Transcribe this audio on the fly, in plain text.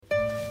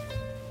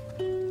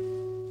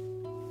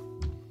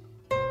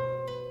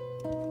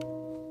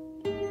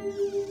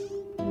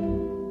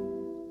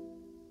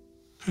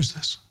Who's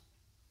this?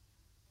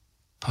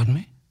 Pardon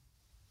me?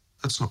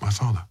 That's not my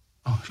father.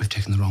 Oh, we've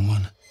taken the wrong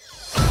one.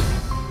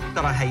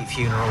 God, I hate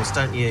funerals,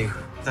 don't you?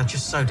 They're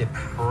just so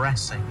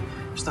depressing.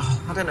 Just the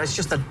whole, I don't know, it's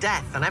just the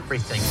death and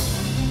everything.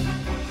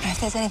 If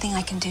there's anything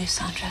I can do,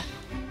 Sandra.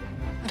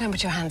 Oh, don't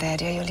put your hand there,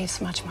 dear. You'll leave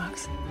smudge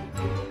marks.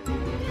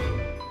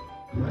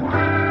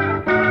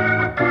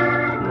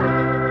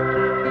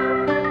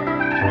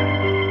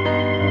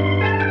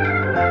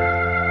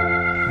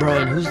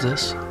 Brian, who's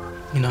this?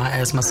 You know, I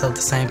asked myself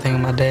the same thing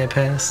when my dad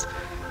passed.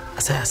 I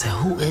said,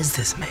 who is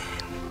this man?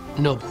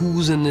 No,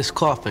 who's in this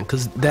coffin?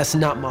 Because that's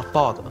not my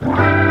father.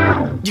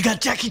 You got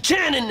Jackie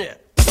Chan in there!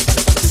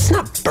 It's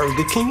not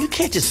Burger King. You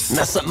can't just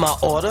mess up my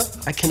order.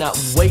 I cannot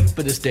wait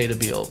for this day to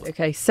be over.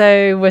 Okay,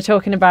 so we're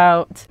talking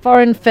about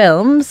foreign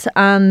films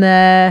and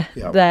their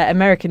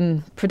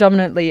American,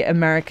 predominantly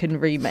American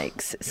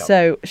remakes. Yep.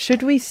 So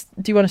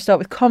do you want to start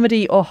with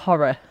comedy or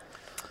horror?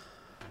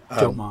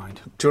 Don't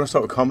mind. Do you want to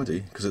start with comedy?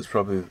 Because it's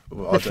probably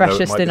The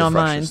freshest in our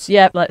minds.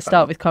 Yeah, let's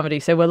start with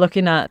comedy. So we're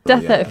looking at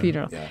Death at a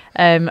Funeral. Yeah.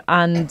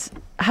 And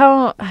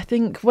how, I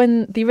think,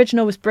 when the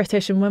original was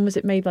British, and when was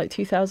it made? Like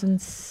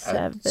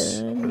 2007?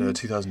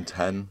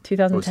 2010.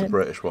 2010. was the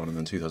British one, and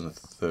then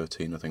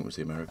 2013, I think, was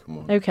the American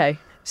one. Okay.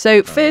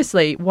 So,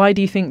 firstly, why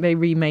do you think they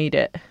remade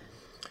it?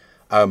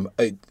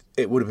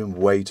 It would have been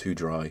way too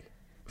dry.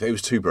 It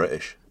was too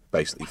British,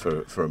 basically,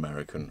 for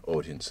American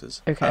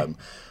audiences. Okay.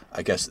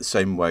 I guess the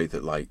same way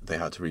that like they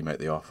had to remake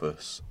The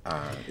Office,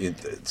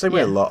 the same way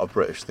a lot of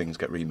British things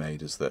get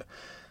remade is that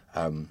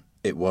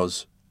it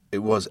was a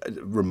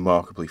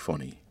remarkably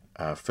funny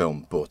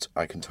film, but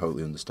I can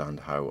totally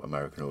understand how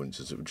American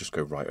audiences, it would just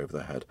go right over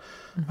their head.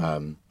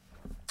 Mm-hmm.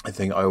 I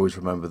think I always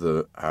remember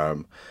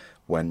that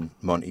when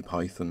Monty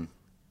Python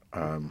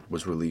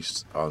was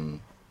released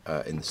in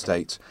the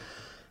States,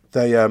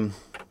 they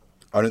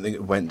I don't think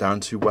it went down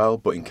too well,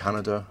 but in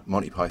Canada,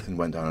 Monty Python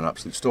went down an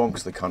absolute storm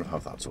because they kind of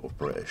have that sort of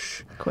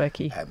British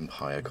quirky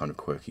empire, kind of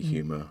quirky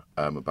humour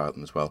about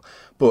them as well.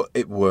 But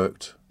it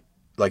worked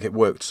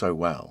so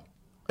well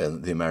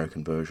in the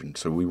American version.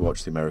 So we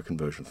watched the American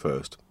version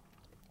first,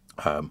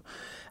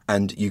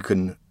 and you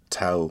can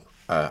tell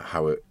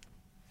how it.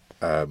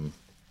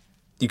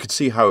 You could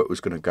see how it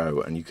was going to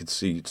go, and you could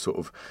see sort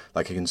of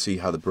like I can see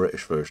how the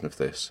British version of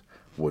this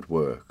would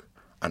work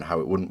and how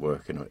it wouldn't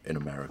work in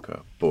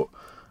America, but.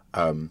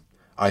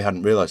 I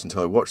hadn't realised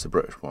until I watched the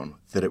British one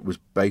that it was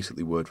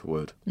basically word for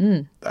word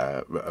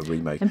a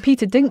remake. And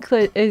Peter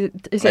Dinklage,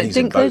 is it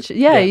Dinklage?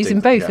 Yeah, he's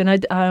in both. Yeah.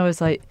 And I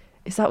was like,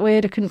 is that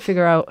weird? I couldn't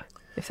figure out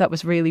if that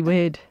was really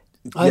weird.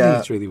 I think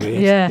it's really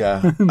weird.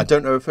 Yeah. I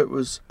don't know if it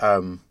was.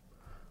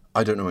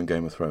 I don't know when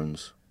Game of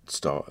Thrones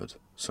started,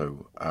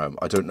 so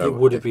I don't know. It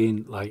would have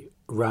been like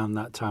around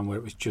that time where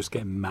it was just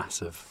getting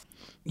massive.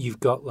 You've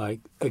got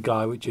like a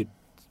guy which had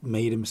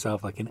made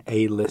himself like an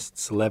A-list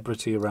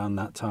celebrity around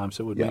that time,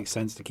 so it would make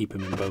sense to keep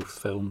him in both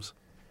films.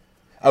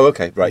 Oh,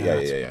 okay, right,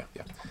 yeah.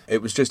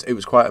 It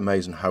was quite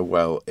amazing how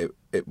well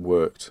it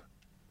worked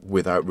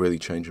without really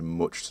changing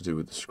much to do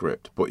with the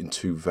script, but in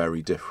two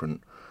very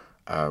different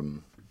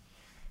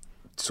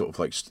sort of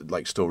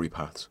like story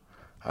paths.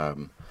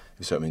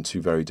 So I mean, two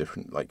very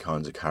different like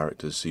kinds of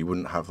characters. So you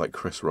wouldn't have like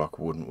Chris Rock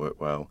wouldn't work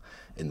well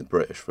in the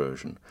British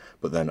version,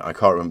 but then I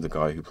can't remember the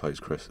guy who plays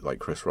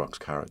Chris Rock's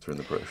character in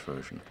the British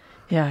version.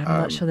 Yeah,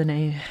 I'm not sure the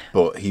name.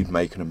 But he'd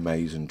make an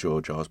amazing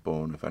George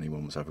Osborne if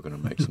anyone was ever going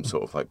to make some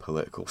sort of like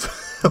political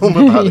film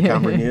about the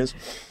Cameron years.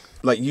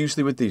 Like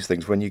usually with these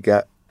things, when you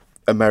get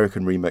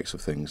American remakes of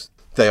things,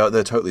 they're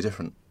totally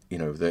different. You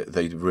know,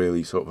 they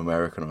really sort of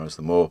Americanise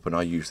them up, and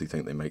I usually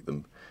think it makes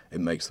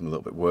them a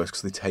little bit worse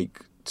because they take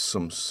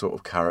some sort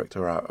of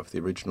character out of the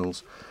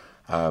originals.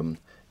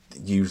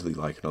 Usually,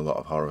 like in a lot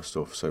of horror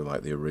stuff, so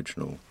like the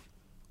original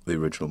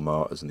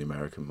Martyrs and the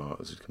American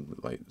Martyrs is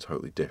like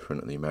totally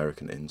different, and the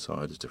American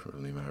Inside is different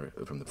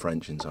from the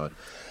French Inside.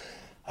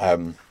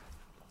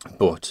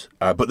 But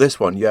this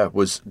one,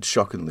 was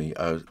shockingly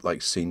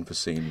like scene for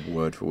scene,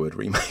 word for word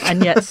remake,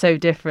 and yet so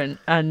different.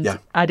 And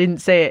I didn't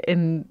say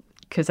it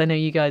because I know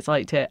you guys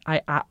liked it.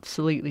 I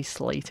absolutely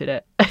slated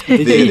it.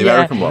 The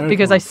American one,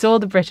 because I saw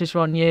the British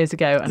one years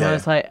ago, and I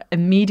was like,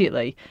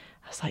 immediately,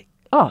 I was like,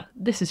 oh,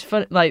 this is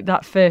fun. Like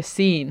that first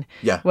scene,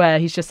 where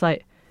he's just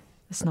like,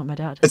 it's not my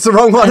dad. It's the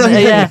wrong one.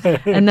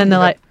 And then they're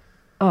like,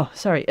 oh,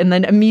 sorry. And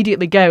then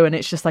immediately go, and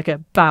it's just like a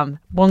bam,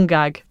 one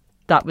gag.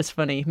 That was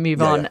funny.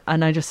 Move on.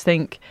 And I just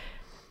think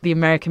the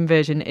American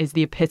version is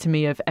the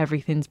epitome of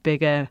everything's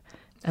bigger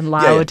and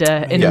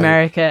louder in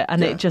America.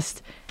 And it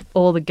just,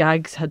 all the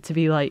gags had to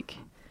be like...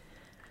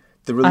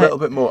 They were a little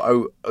bit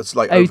more, it's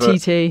like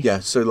OTT. Yeah,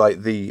 so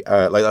like the,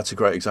 like that's a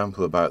great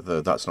example about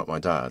the That's Not My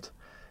Dad.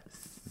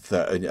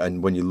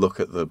 and when you look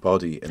at the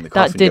body in the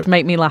coffin, That did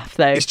make me laugh,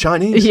 though. it's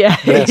Chinese. Yeah.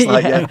 It's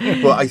like,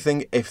 Yeah. But I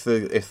think if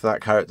that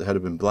character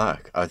had been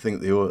black, I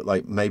think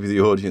maybe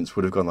the audience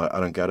would have gone like, I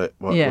don't get it.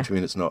 What do you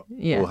mean it's not?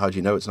 Yeah. Well, how do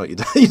you know it's not your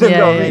dad? You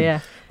know what I mean? Yeah.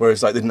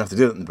 Whereas like they didn't have to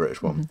do it in the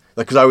British one.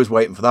 Because I was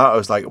waiting for that. I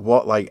was like,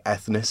 what like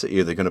ethnicity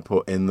are they going to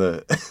put in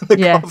the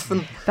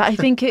coffin? But I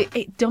think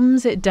it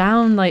dumbs it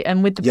down. Like,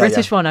 and with the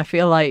British one, I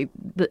feel like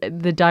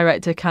the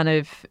director kind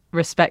of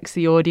respects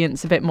the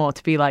audience a bit more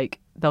to be like,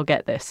 they'll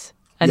get this.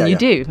 And you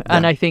do. Yeah.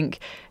 And I think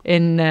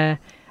I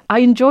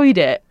enjoyed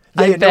it.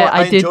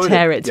 I did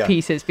tear it to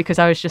pieces because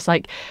I was just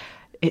like,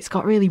 it's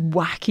got really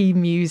wacky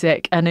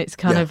music and it's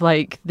kind of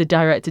like the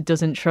director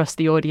doesn't trust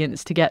the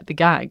audience to get the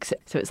gags.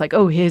 So it's like,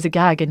 oh, here's a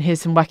gag and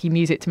here's some wacky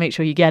music to make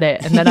sure you get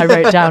it. And then I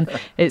wrote down,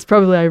 it's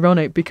probably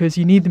ironic because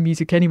you need the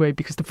music anyway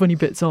because the funny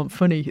bits aren't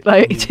funny.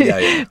 Like,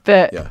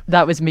 but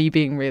that was me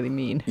being really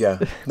mean. Yeah.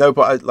 No,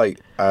 but I like,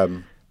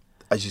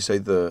 as you say,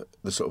 the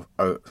sort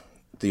of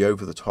the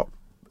over the top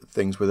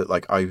things with it.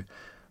 Like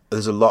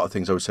there's a lot of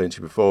things I was saying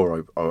to you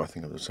before. I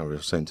think I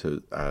was saying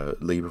to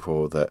Lee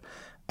before that.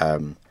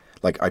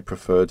 Like I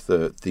preferred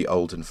the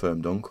old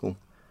infirmed uncle,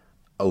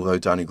 although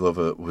Danny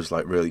Glover was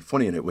like really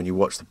funny in it. When you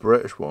watch the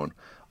British one,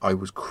 I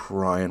was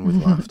crying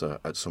with laughter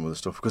at some of the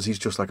stuff because he's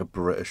just like a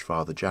British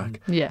Father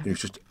Jack. Yeah, he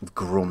was just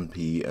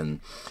grumpy and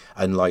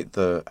like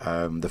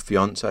the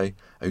fiance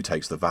who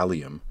takes the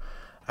Valium.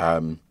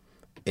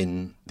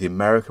 In the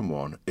American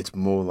one, it's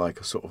more like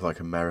a sort of like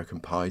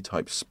American Pie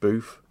type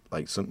spoof.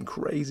 Like something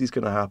crazy is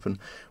going to happen,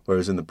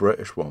 whereas in the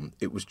British one,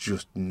 it was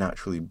just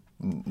naturally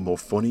more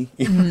funny.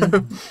 You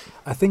know?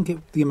 I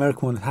think the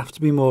American one would have to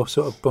be more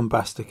sort of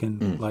bombastic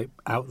and like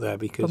out there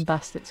because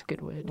bombastic's a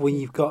good word. When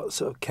you've got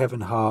sort of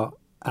Kevin Hart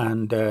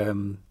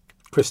and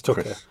Chris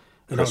Tucker,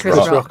 Chris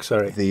Rock,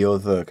 sorry, the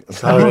other,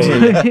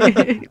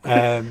 sorry,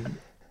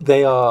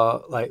 they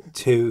are like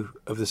two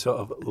of the sort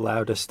of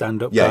louder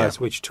stand-up guys,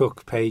 which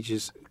took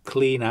pages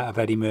clean out of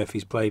Eddie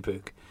Murphy's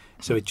playbook.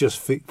 So it just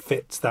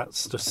fits that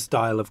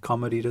style of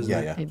comedy, doesn't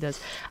it? Yeah, it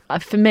does.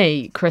 For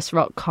me, Chris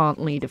Rock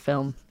can't lead a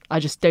film. I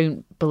just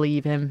don't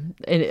believe him.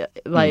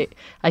 I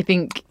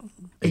think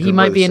he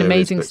might be an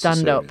amazing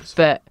stand-up,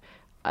 but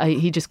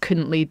he just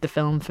couldn't lead the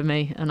film for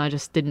me, and I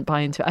just didn't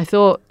buy into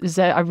it.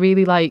 I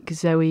really like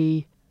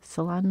Zoe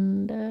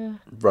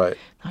Saldana. Right.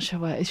 Not sure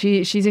where.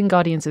 She's in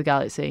Guardians of the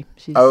Galaxy.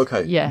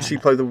 Okay. Yeah. She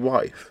played the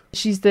wife.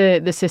 She's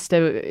the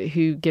sister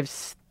who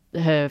gives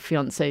her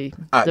fiance.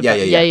 I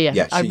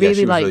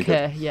really like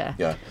her.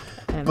 Yeah.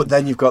 But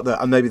then you've got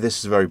and maybe this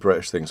is a very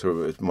British thing,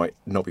 so it might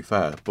not be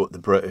fair. But the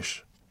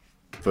British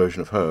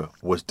version of her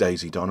was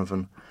Daisy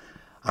Donovan,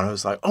 and I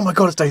was like, "Oh my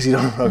god, it's Daisy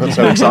Donovan!" I got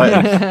so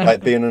excited,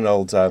 like being an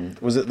old.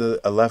 Was it the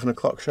 11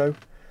 o'clock show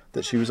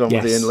that she was on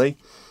with Ian Lee?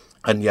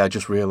 And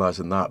just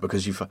realising that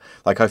because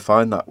I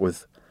find that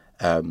with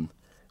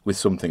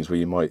some things where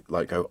you might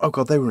like go, "Oh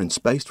god, they were in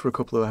space for a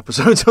couple of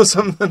episodes or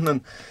something,"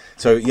 and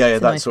so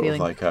that's nice sort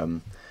feeling. of like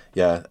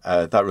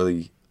that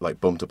really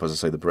like bumped up, as I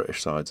say, the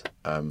British side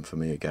for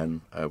me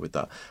again with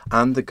that.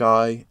 And the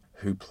guy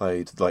who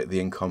played like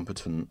the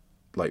incompetent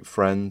like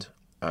friend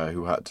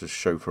who had to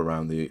chauffeur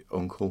around the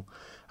uncle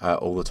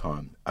all the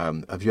time.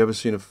 Have you ever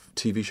seen a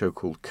TV show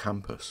called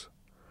Campus?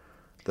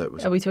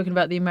 Are we talking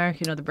about the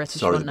American or the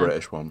British one? Sorry, the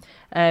British one.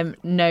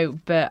 No,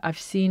 but I've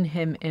seen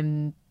him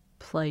in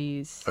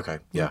plays. Okay,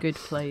 yeah. Good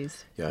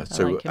plays. Yeah,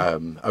 so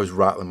I was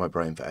rattling my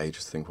brain for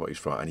ages to think what he's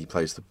from, and he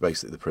plays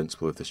basically the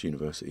principal of this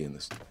university in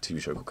this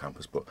TV show called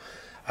Campus. But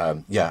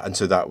and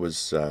so that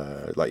was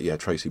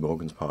Tracy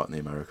Morgan's part in the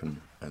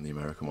American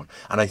one,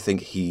 and I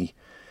think he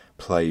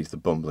played the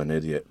bumbling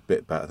idiot a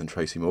bit better than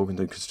Tracy Morgan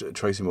did because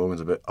Tracy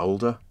Morgan's a bit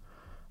older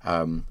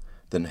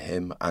than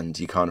him, and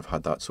you kind of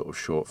had that sort of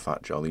short,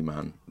 fat, jolly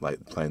man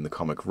like playing the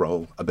comic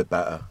role a bit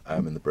better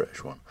in the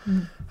British one.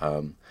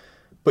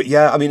 But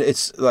yeah, I mean,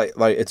 it's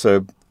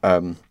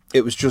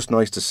it was just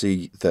nice to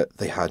see that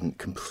they hadn't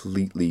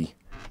completely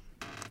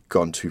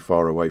gone too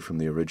far away from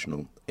the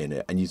original in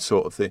it, and you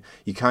sort of think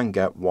you can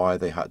get why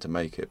they had to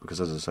make it because,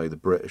 as I say, the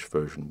British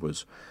version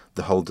was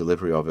the whole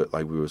delivery of it,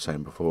 like we were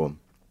saying before,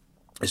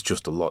 it's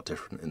just a lot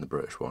different in the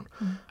British one,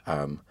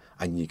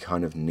 and you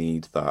kind of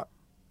need that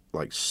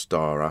like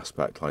star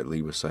aspect, like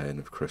Lee was saying,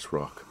 of Chris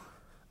Rock.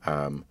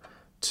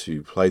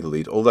 To play the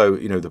lead, although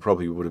there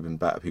probably would have been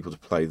better people to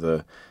play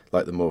the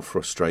more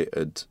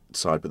frustrated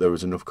side, but there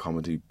was enough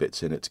comedy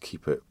bits in it to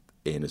keep it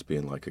in as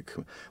being like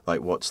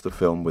what's the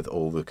film with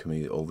all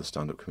the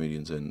stand-up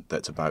comedians in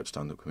that's about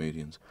stand-up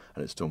comedians,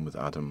 and it's done with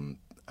Adam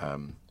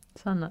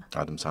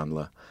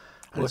Sandler.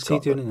 And what's he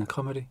doing in a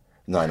comedy?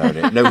 No,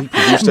 he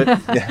produced it.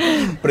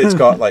 Yeah. But it's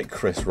got like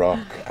Chris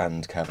Rock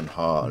and Kevin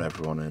Hart and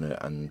everyone in it,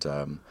 and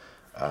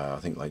I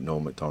think like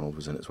Norm Macdonald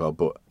was in it as well.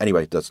 But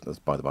anyway, that's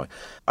by the by.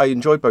 I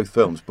enjoyed both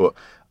films, but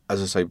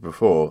as I said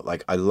before,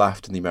 like I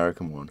laughed in the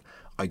American one.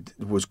 I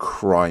was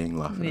crying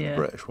laughing in the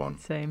British one.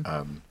 Same.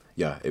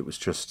 It was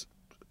just...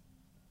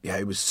 Yeah,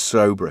 it was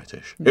so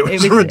British. It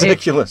was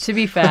ridiculous. To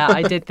be fair,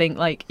 I did think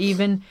like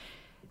even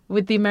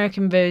with the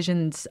American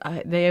versions,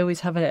 they always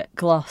have a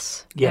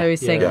gloss. Yeah, I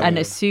always think. yeah, And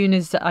yeah. as soon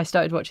as I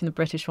started watching the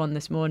British one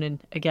this morning,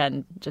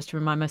 again, just to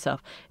remind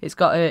myself, it's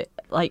got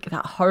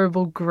that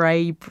horrible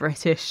grey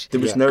British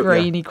There was no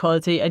grainy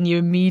quality, and you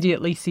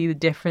immediately see the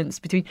difference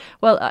between.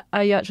 Well,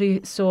 I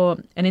actually saw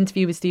an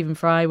interview with Stephen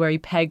Fry where he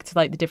pegged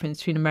like the difference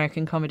between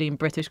American comedy and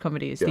British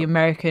comedy. Is the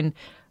American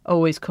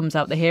always comes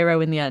out the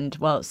hero in the end,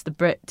 whilst the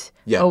Brit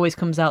always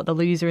comes out the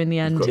loser in the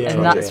end, got and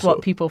the that's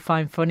what people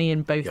find funny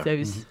in both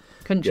those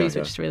countries,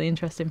 Yeah, which is really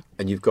interesting.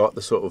 And you've got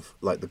the sort of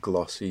like the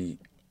glossy,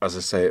 as I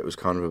say, it was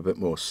kind of a bit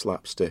more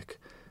slapstick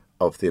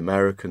of the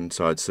American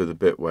side. So the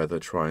bit where they're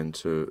trying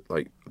to,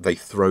 like, they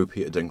throw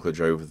Peter Dinklage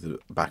over the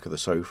back of the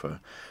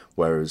sofa,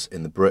 whereas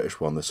in the British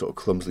one, they're sort of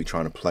clumsily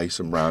trying to place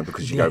him round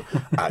because you go,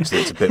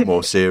 actually, it's a bit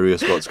more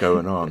serious what's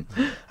going on.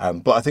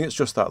 But I think it's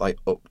just that, like,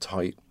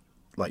 uptight,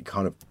 like,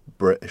 kind of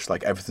British,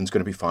 like, everything's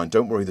going to be fine.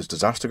 Don't worry, there's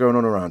disaster going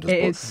on around us.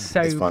 It but is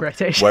so it's fine.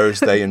 British. Whereas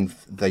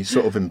they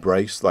sort of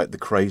embrace, like, the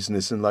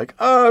craziness and, like,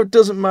 oh, it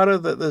doesn't matter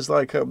that there's,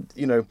 like, there's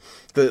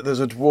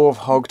a dwarf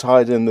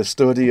hogtied in the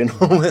study and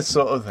all this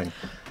sort of thing.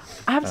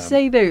 I have to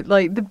say though,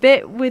 like the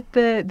bit with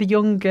the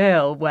young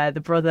girl where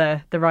the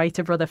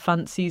writer brother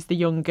fancies the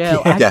young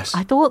girl, Yes.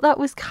 I thought that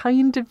was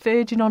kind of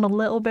verging on a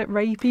little bit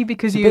rapey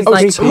because he was Oh,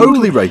 like, it's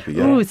totally rapey,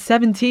 yeah. ooh,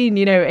 17,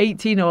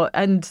 18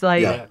 and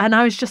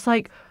I was just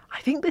like, I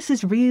think this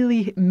is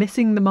really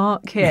missing the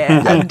mark here,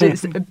 and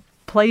it's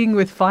playing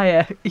with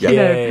fire. You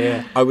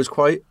know? I was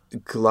quite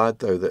glad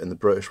though that in the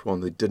British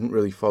one they didn't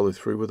really follow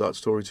through with that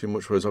story too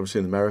much, whereas obviously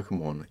in the American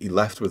one he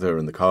left with her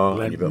in the car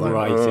and you'd be like,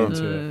 right oh,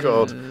 into it.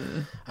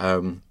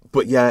 God.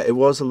 But yeah, it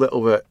was a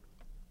little bit.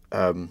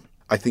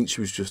 I think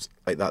she was just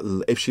like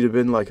that. If she'd have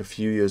been like a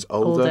few years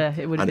older,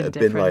 it would have and been it had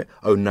been like,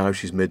 different. oh, now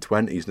she's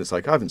mid-20s, and it's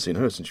like I haven't seen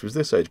her since she was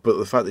this age. But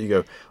the fact that you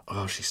go,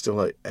 oh, she's still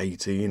like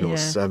 18 or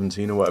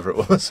 17 or whatever it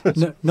was.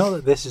 No, not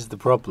that this is the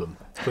problem.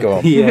 But Go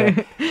on.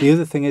 The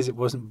other thing is, it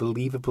wasn't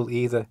believable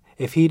either.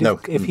 If he'd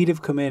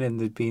have come in and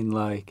there'd been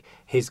like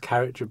his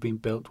character had been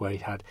built where he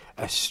had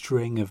a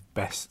string of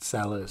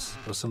bestsellers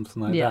or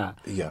something like that,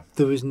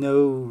 there was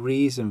no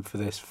reason for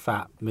this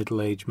fat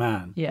middle-aged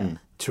man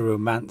to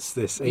romance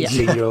this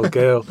 18-year-old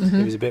girl.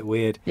 It was a bit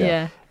weird.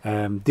 Yeah.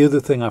 The other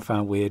thing I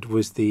found weird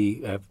was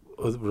the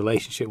other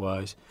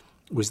relationship-wise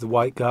was the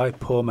white guy,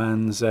 poor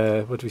man's.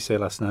 What did we say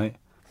last night?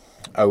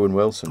 Owen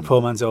Wilson. Poor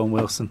man's Owen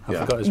Wilson. I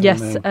forgot his real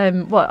Yes,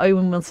 name.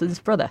 Owen Wilson's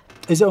brother.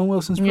 Is it Owen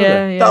Wilson's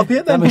brother? Yeah. That'll be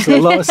it then. That makes a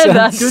lot of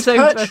sense.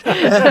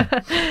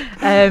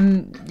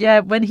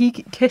 When he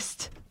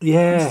kissed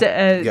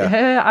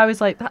her, I was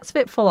like, that's a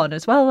bit full on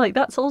as well. Like,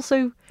 that's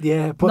also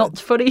not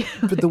funny.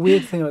 But the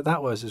weird thing about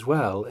that was as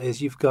well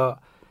is you've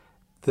got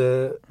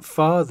the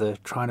father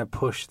trying to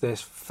push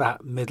this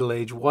fat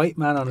middle-aged white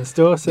man on his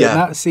doorstep. Yeah. And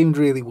that seemed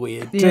really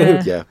weird too.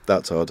 Yeah,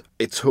 that's odd.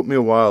 It took me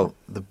a while.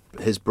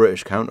 His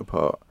British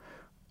counterpart,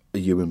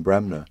 Ewan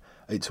Bremner,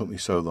 it took me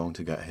so long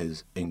to get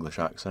his English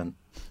accent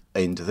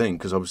into thing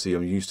because obviously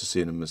I'm used to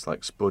seeing him as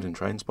like Spud in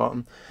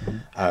Trainspotting,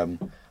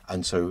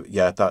 and so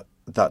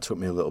that took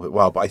me a little bit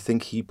while. But I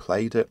think he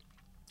played it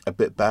a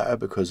bit better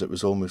because it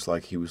was almost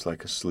like he was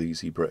like a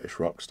sleazy British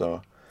rock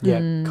star.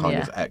 Kind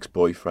of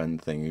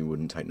ex-boyfriend thing. He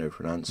wouldn't take no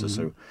for an answer.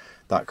 So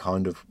that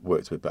kind of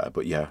worked a bit better.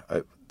 But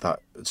that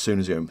as soon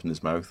as he opened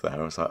his mouth there,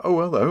 I was like, oh,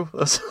 hello.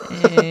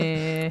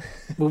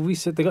 Well, we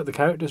said they got the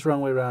characters wrong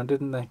way around,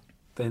 didn't they?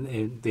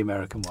 In the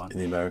American one. In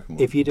the American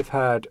one. If you'd have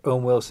had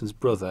Owen Wilson's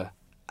brother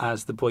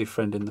as the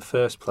boyfriend in the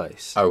first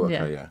place,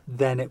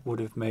 then it would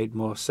have made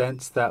more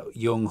sense. That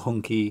young,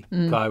 hunky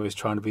guy was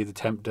trying to be the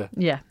tempter.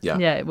 Yeah,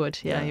 it would.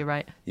 Yeah, you're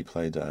right. He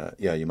played,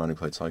 your man who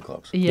played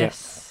Cyclops.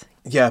 Yes.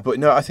 Yeah, but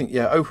no, I think,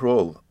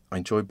 overall, I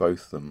enjoyed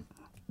both of them.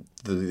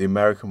 The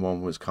American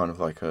one was kind of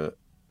like a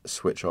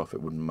switch off.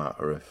 It wouldn't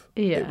matter if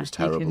it was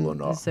terrible or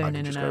not. Zone I could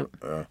in just and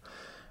go,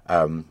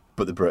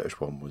 but the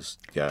British one was,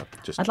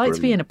 just I'd like to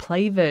be in brilliant. a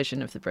play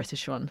version of the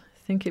British one. I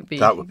think it'd be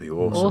That would be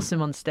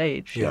awesome. on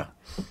stage. Yeah.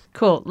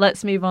 Cool.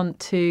 Let's move on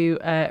to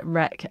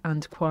Rec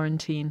and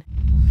Quarantine.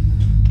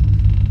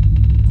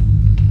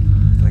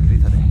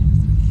 Tranquilízate.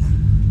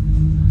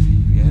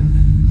 Bien.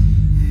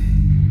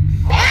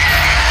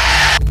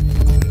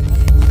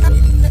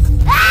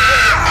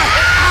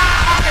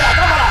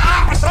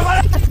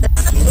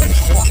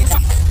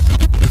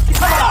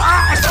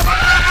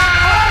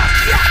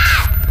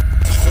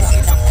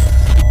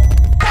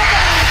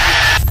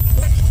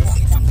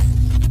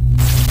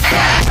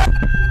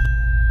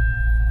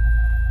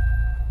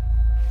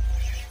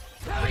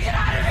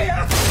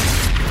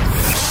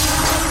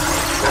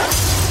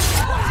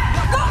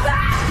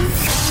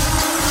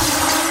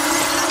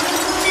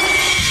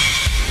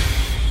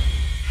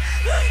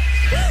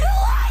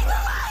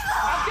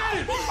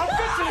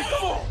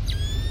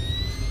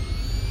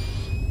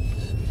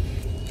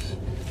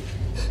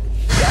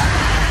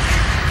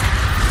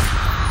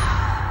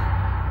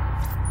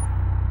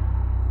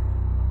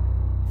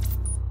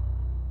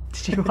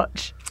 Did you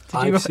watch?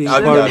 I've seen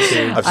I've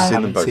Quarantine.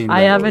 seen them both.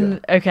 I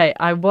haven't. Okay,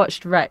 I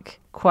watched Rec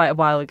quite a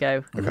while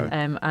ago. Okay.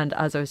 And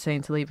as I was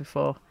saying to Lee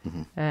before,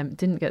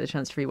 didn't get the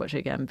chance to rewatch it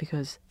again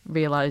because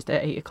realised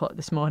at 8 o'clock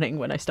this morning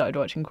when I started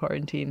watching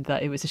Quarantine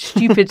that it was a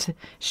stupid,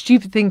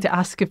 stupid thing to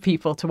ask of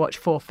people to watch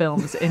 4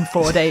 films in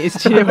 4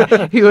 days. You know,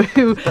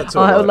 who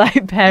are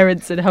like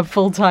parents and have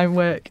full-time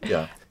work.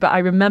 Yeah. But I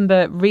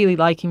remember really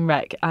liking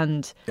Rec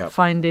and Yep.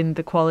 finding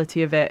the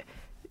quality of it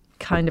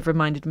kind of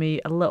reminded me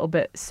a little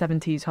bit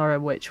 70s horror,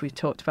 which we've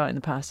talked about in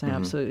the past and I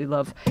absolutely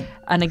love.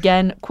 And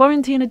again,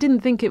 Quarantine, I didn't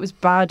think it was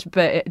bad,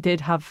 but it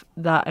did have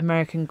that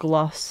American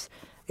gloss.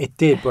 It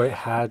did, but it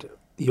had.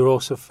 You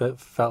also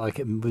felt like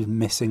it was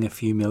missing a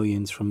few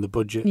millions from the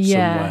budget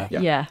Yeah,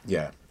 somewhere.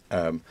 yeah.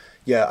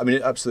 Yeah. I mean,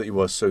 it absolutely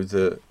was.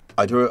 So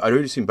I'd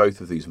already seen both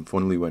of these, and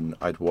funnily, when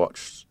I'd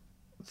watched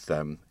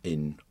them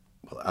in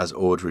as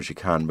order as you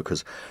can,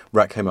 because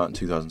Rec came out in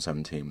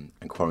 2017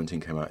 and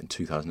Quarantine came out in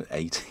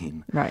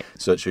 2018. Right.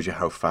 So it shows you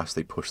how fast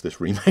they pushed this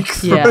remake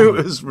through. Yeah.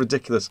 It was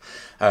ridiculous.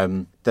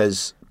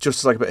 There's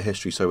just like a bit of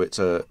history. So it's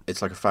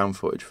like a found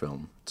footage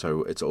film.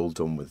 So it's all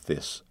done with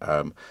this.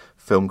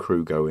 Film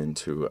crew go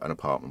into an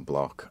apartment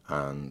block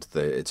and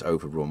it's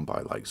overrun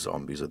by like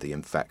zombies or the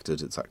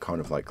infected. It's that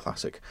kind of like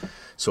classic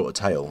sort of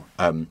tale.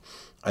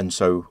 And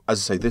so, as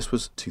I say, this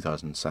was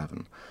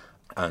 2007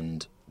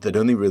 and there'd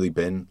only really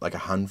been like a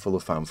handful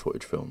of found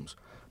footage films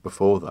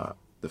before that.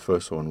 The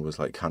first one was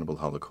like Cannibal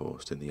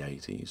Holocaust in the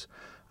 80s.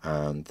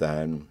 And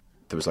then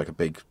there was like a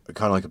big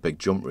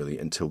jump really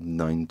until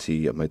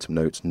I've made some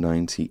notes,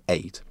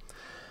 98,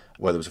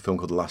 where there was a film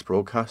called The Last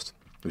Broadcast,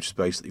 which is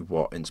basically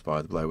what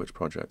inspired the Blair Witch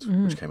Project,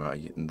 which came out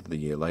the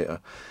year later.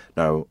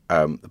 Now,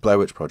 the Blair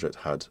Witch Project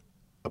had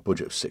a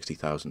budget of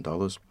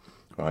 $60,000,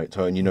 right?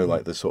 So, and you know,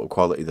 like the sort of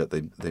quality that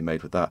they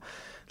made with that.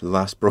 The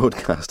Last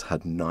Broadcast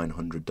had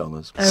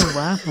 $900. Oh,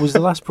 wow. Was The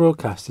Last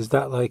Broadcast, is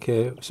that like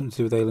something to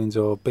do with aliens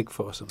or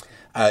Bigfoot or something?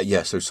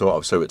 Yeah, so sort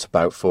of. So it's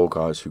about 4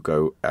 guys who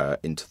go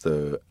into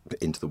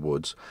the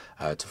woods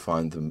to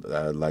find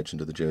the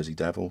legend of the Jersey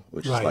Devil,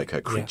 which is like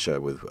a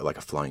creature with like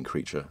a flying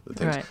creature that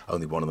thinks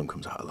only one of them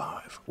comes out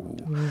alive.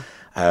 Ooh.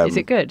 Is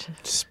it good?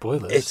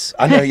 Spoilers.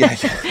 I know,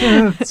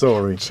 yeah.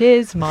 Sorry.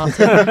 Cheers,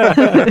 Martin.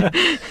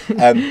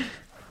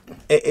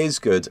 It is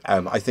good.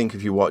 I think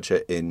if you watch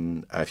it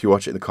in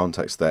the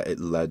context that it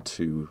led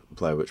to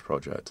Blair Witch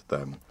Project,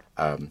 then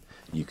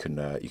you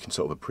can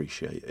sort of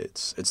appreciate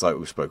it. It's like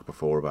we spoke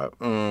before about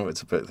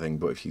it's a bit thing,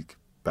 but if you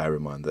bear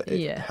in mind that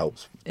it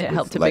helps. It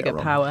helped a bigger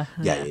power.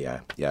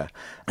 Yeah.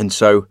 And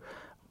so,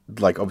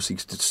 like obviously,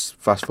 just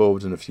fast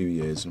forward in a few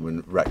years, and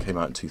when Rec came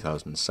out in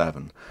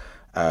 2007,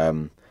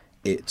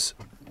 it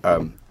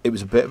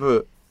was a bit of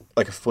a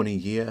funny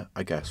year,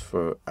 I guess,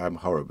 for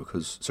horror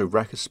because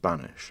Rec is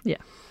Spanish. Yeah.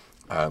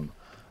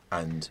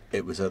 And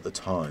it was at the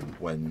time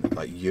when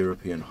like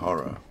European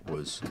horror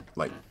was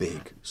like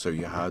big. So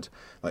you had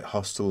like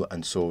Hostel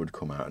and Saw had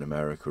come out in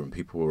America, and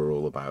people were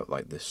all about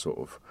like this sort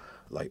of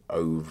like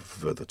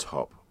over the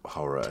top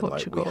horror.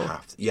 Portugal. And like we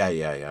have to,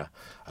 yeah,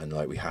 and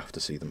like we have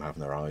to see them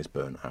having their eyes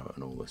burnt out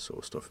and all this sort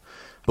of stuff.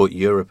 But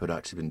Europe had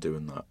actually been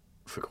doing that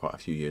for quite a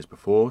few years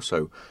before.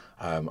 So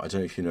I don't know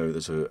if you know,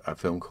 there's a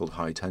film called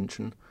High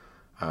Tension.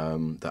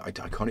 That I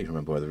can't even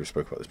remember whether we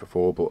spoke about this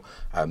before, but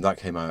that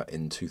came out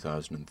in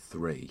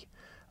 2003,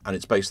 and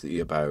it's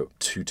basically about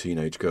 2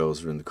 teenage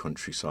girls who are in the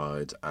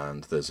countryside,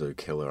 and there's a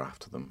killer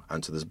after them,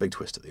 and so there's a big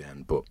twist at the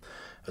end. But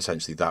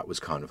essentially, that was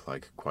kind of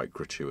like quite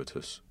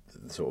gratuitous,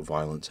 sort of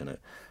violence in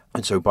it.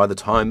 And so by the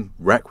time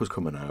Rec was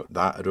coming out,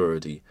 that was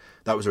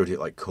already at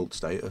like cult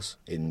status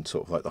in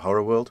sort of like the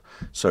horror world.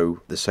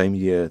 So the same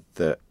year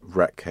that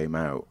Rec came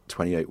out,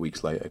 28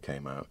 weeks later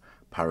came out,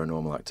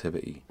 Paranormal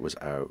Activity was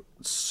out,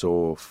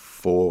 Saw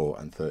 4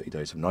 and 30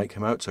 Days of Night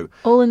came out. So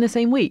all in the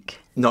same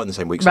week? Not in the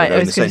same week, right, so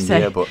in the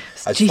same year. But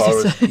as far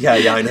as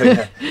I know,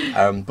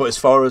 yeah. But as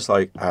far as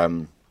like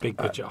big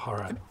budget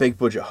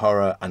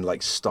horror and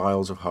like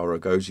styles of horror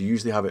goes, you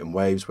usually have it in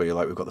waves where you're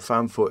like, we've got the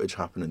fan footage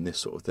happening, this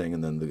sort of thing,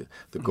 and then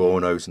the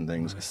Gornos and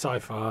things.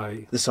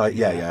 Sci-fi.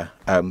 Yeah.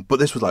 But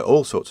this was like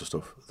all sorts of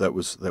stuff that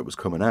was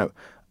coming out.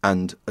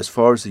 And as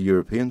far as the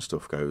European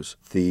stuff goes,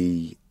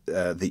 the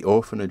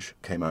Orphanage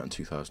came out in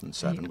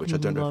 2007, which I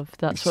don't know.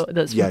 That's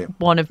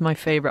one of my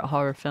favourite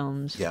horror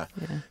films. Yeah.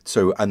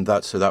 So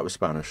that was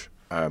Spanish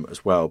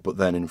as well. But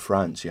then in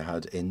France, you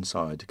had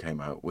Inside came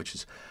out, which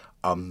is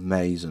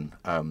amazing.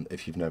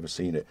 If you've never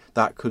seen it,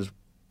 that could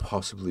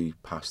possibly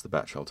pass the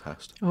Bechdel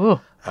test.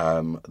 Oh.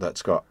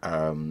 That's got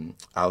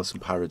Alison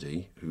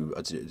Paradis, who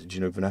do you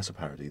know Vanessa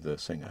Paradis, the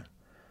singer?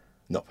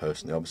 Not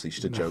personally, obviously, she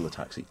did Joe Le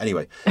Taxi.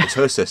 Anyway, it's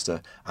her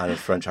sister and a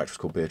French actress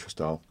called Beatrice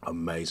Dalle.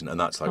 Amazing. And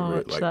that's like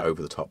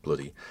over the top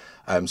bloody.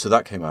 So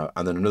that came out.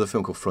 And then another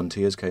film called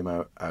Frontiers came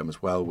out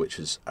as well, which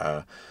is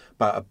about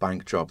a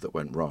bank job that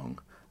went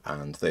wrong.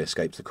 And they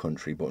escaped the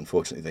country, but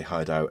unfortunately they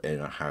hide out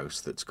in a house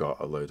that's got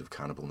a load of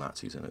cannibal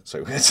Nazis in it.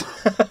 So it's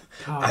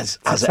as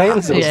it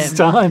happens.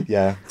 Time.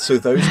 Yeah. So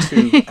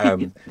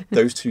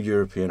those two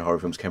European horror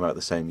films came out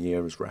the same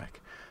year as Rec.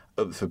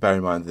 For bear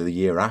in mind that the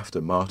year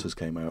after Martyrs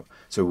came out,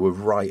 so we're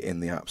right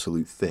in the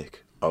absolute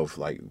thick of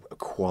like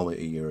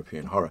quality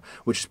European horror,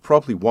 which is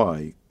probably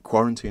why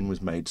Quarantine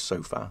was made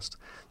so fast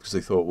because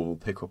they thought, well, we'll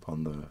pick up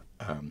on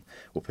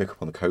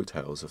the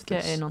coattails of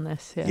this. Get in on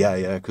this, yeah.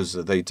 Yeah, because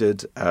they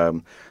did.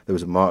 There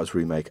was a Martyrs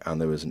remake and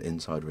there was an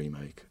Inside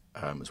remake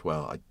as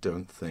well. I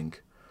don't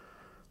think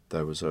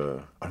there was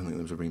a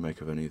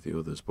remake of any of the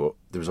others, but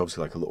there was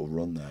obviously like a little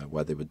run there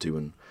where they were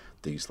doing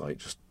these like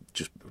just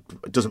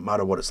it doesn't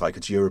matter what it's like.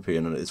 It's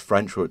European and it's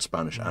French or it's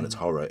Spanish and it's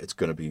horror. It's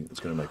gonna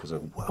make us a.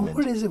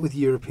 What is it with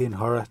European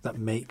horror that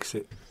makes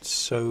it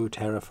so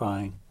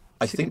terrifying?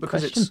 I think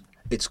because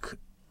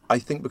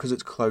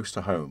it's close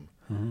to home,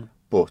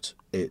 but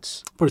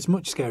it's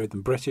much scarier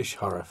than British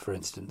horror, for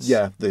instance.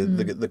 Yeah,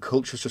 the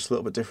culture's just a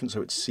little bit different,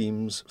 so it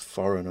seems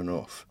foreign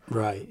enough.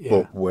 Right. Yeah.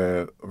 But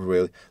we're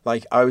really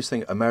like I always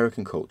think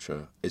American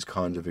culture is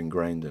kind of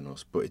ingrained in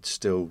us, but it's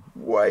still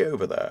way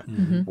over there.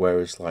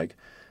 Whereas like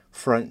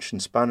French and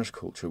Spanish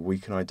culture we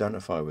can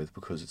identify with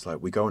because it's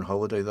like we go on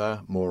holiday there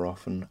more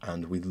often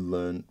and we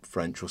learn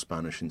French or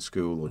Spanish in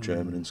school or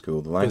German in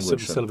school, the language.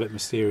 But it's still a bit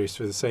mysterious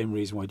for the same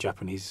reason why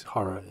Japanese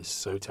horror is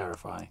so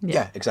terrifying.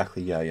 Yeah,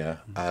 exactly. Yeah.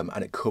 And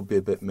it could be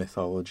a bit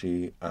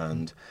mythology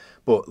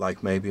but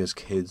like maybe as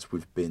kids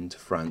we've been to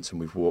France and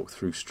we've walked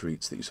through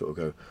streets that you sort of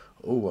go,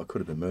 oh, I could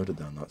have been murdered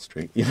down that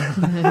street. You know,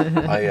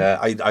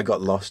 I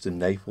got lost in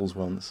Naples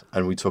once,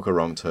 and we took a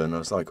wrong turn. I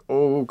was like,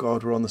 oh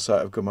God, we're on the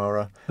set of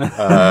Gomorrah. We need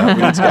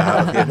to get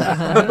out of here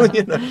now.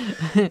 You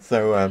know?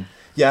 So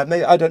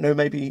maybe, I don't know.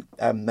 Maybe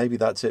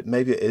that's it.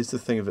 Maybe it is the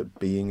thing of it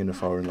being in a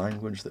foreign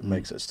language that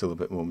makes it still a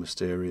bit more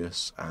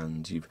mysterious.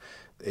 And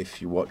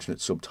if you're watching it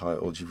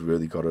subtitled, you've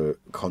really got to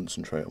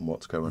concentrate on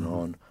what's going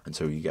on, and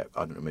so you get,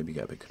 I don't know, maybe you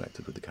get a bit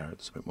connected with the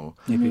characters a bit more.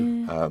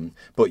 Maybe.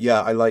 But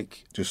yeah, I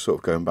like just sort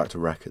of going back to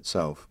Wreck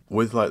itself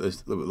with like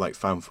this, like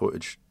found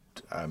footage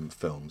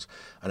films,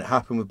 and it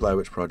happened with Blair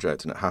Witch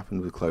Project, and it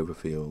happened with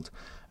Cloverfield,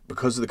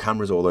 because the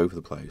camera's all over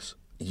the place.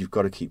 You've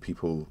got to keep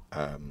people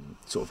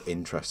sort of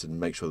interested and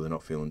make sure they're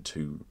not feeling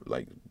too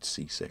like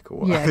seasick or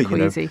whatever. Yeah,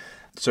 queasy. You know?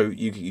 So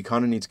you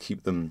kind of need to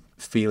keep them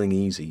feeling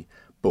easy,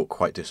 but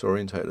quite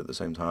disorientated at the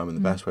same time. And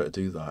the best way to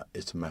do that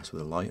is to mess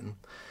with the lighting.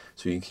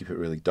 So you can keep it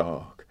really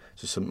dark.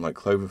 So something like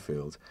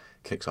Cloverfield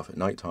kicks off at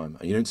night time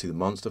and you don't see the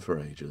monster for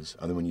ages.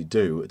 And then when you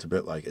do, it's a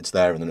bit like it's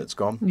there and then it's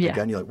gone. Yeah.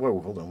 Again, you're like, whoa,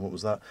 hold on, what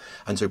was that?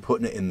 And so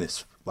putting it in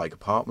this like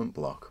apartment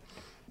block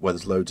where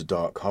there's loads of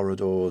dark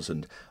corridors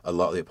and a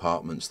lot of the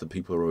apartments, the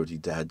people are already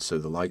dead, so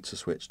the lights are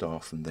switched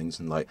off and things.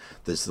 And like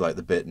there's like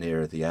the bit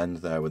near the end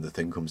there where the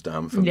thing comes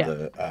down from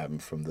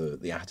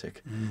the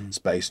attic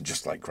space and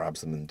just like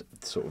grabs them and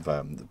sort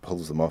of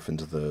pulls them off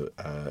into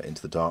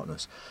the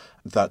darkness.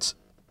 That's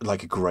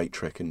like a great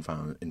trick in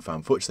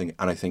found footage thing,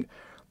 and I think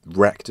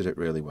Wreck did it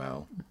really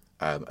well.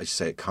 As you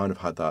say, it kind of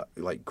had that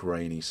like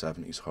grainy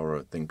 70s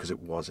horror thing because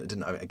it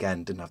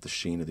didn't have the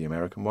sheen of the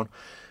American one.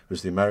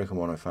 Whereas the American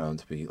one I found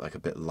to be like a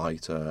bit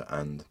lighter,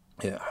 and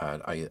it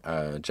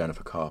had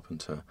Jennifer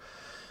Carpenter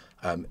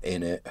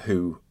in it,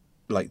 who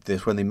like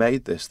this when they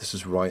made this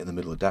is right in the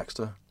middle of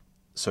Dexter,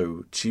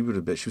 so she was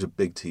a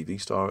big TV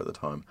star at the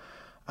time.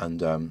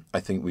 And I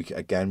think we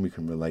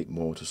can relate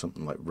more to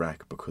something like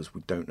Wreck because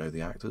we don't know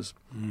the actors.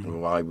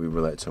 Why we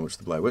relate so much to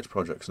the Blair Witch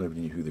Project because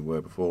nobody knew who they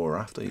were before or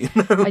after. You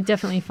know? I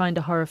definitely find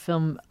a horror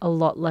film a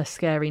lot less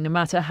scary, no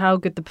matter how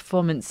good the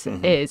performance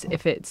is.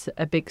 If it's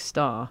a big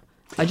star,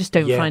 I just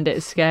don't find it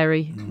as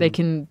scary. They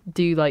can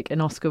do like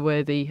an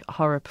Oscar-worthy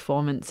horror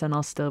performance, and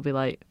I'll still be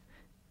like,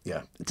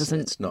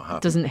 it's not happening.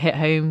 Doesn't hit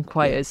home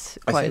quite as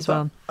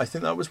well. I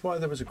think that was why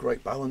there was a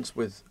great balance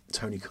with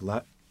Toni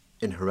Collette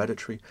in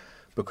Hereditary,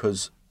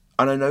 because.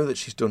 And I know that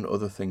she's done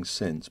other things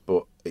since,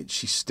 but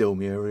she's still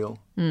Muriel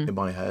in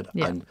my head.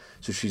 Yeah. And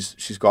so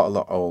she's got a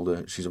lot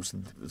older. She's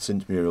obviously,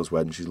 since Muriel's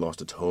wedding, she's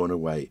lost a ton of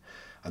weight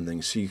and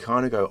things. So you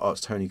kind of go, oh,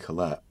 it's Toni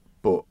Collette,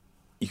 but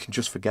you can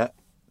just forget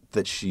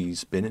that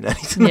she's been in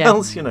anything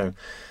else, you know.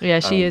 Yeah,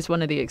 she is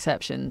one of the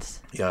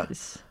exceptions. Yeah.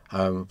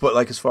 But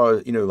like as far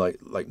as, you know, like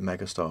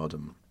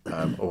megastardom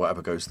or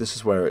whatever goes, this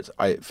is where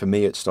for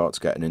me it starts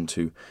getting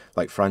into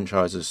like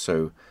franchises.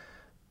 So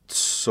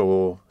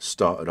Saw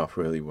started off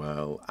really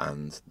well,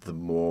 and the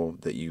more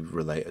that you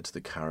related to the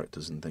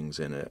characters and things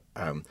in it,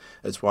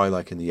 it's why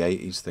like in the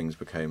 80s things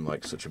became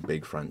like such a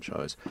big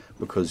franchise,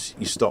 because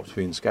you stopped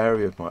being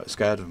scared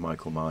of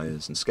Michael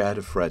Myers and scared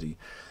of Freddy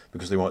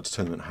because they wanted to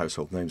turn them into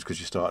household names because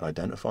you started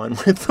identifying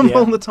with them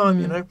all the time,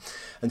 you know.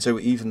 And so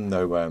even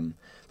though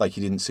like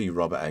you didn't see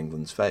Robert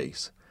Englund's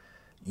face,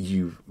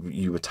 you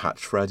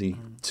attached Freddy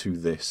to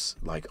this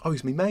like, oh,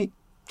 he's me mate.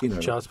 You know,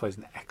 Child's Play is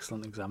an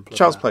excellent example of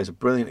Child's that. Play is a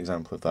brilliant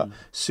example of that.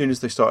 As soon as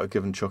they started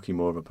giving Chucky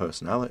more of a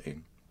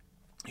personality,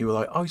 you were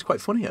like, oh, he's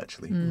quite funny,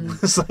 actually.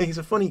 It's like, he's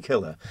a funny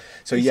killer.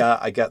 So, yeah,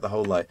 I get the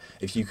whole, like,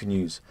 if you can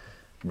use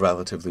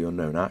relatively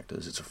unknown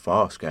actors, it's a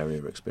far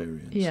scarier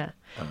experience. Yeah.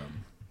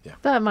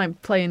 That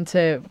might play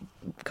into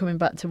coming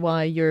back to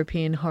why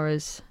European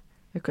horrors...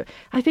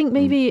 I think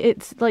maybe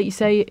it's, like you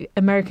say,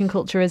 American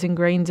culture is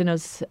ingrained in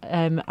us,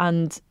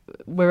 and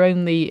we're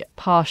only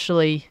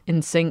partially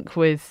in sync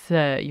with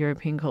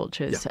European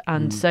cultures. Yeah.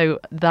 And so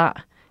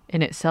that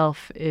in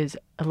itself is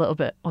a little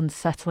bit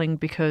unsettling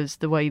because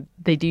the way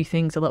they do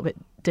things a little bit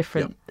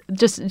different.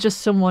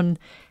 Just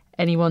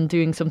anyone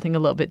doing something a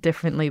little bit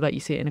differently, like you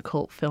see it in a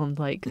cult film,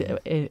 like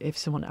if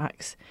someone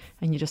acts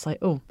and you're just like,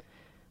 oh,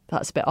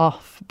 that's a bit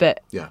off.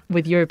 But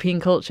with European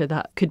culture,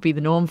 that could be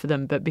the norm for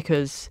them. But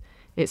because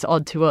it's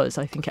odd to us,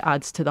 I think it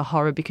adds to the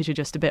horror because you're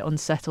just a bit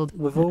unsettled.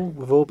 We've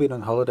all been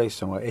on holiday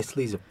somewhere.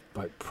 Italy's a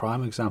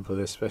prime example of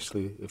this,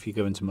 especially if you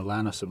go into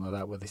Milan or something like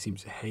that, where they seem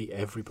to hate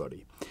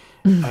everybody.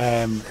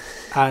 And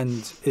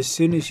as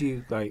soon as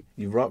you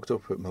rocked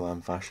up at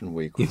Milan Fashion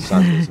Week with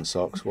sandals and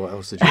socks. What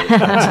else did you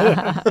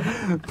expect?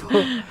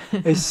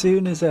 As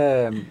soon as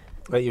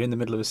you're in the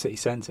middle of a city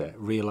centre,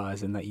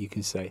 realising that you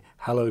can say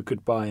hello,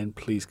 goodbye, and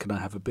please can I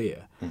have a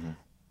beer,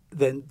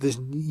 then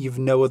you've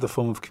no other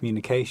form of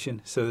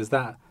communication. So there's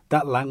that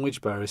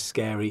language barrier is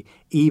scary,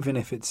 even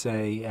if it's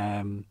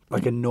a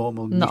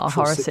normal, not a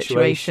horror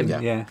situation.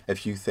 Yeah.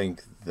 If you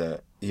think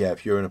that,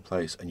 if you're in a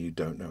place and you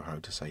don't know how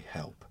to say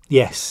help,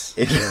 yes,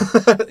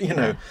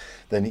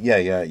 then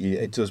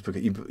it does.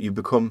 You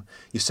become,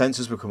 your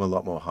senses become a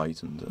lot more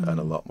heightened and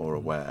a lot more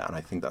aware. And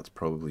I think that's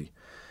probably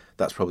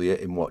it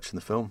in watching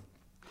the film.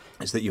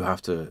 Is that you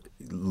have to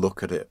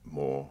look at it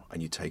more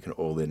and you're taking it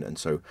all in. And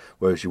so,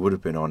 whereas you would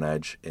have been on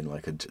edge in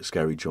like a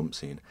scary jump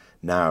scene,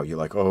 now you're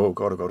like, oh,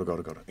 God.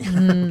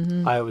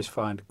 I always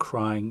find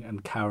crying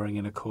and cowering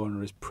in a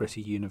corner is pretty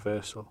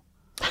universal.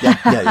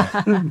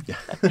 Yeah.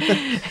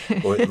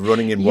 Or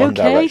running in one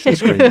direction,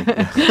 screaming.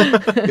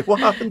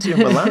 What happened to you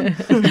in Milan?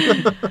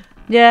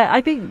 Yeah,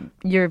 I think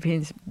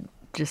Europeans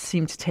just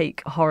seem to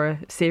take horror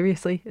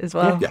seriously as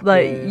well.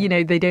 They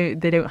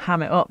don't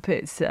ham it up.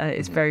 It's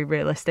very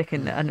realistic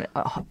and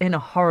in a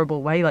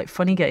horrible way, like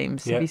Funny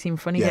Games. Have you seen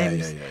Funny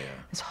Games? Yeah.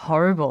 It's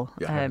horrible.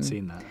 I haven't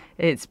seen that.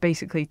 It's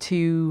basically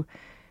two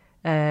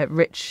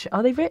rich,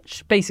 are they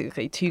rich?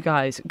 Basically two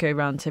guys go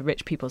around to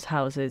rich people's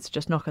houses,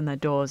 just knock on their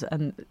doors,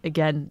 and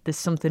again there's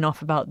something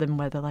off about them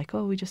where they're like,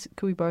 oh,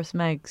 could we borrow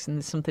some eggs, and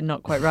there's something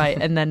not quite right.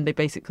 And then they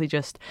basically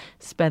just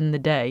spend the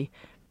day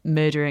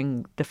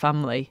murdering the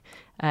family.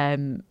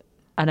 And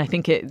I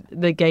think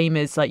the game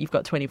is like, you've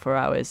got 24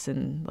 hours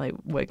and like,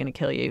 we're going to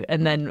kill you.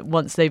 And then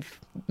once they've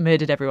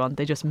murdered everyone,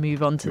 they just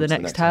move on to the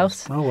next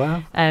house. Oh,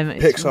 wow.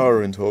 Pixar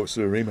are in talks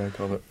to a remake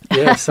of it.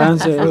 Yeah,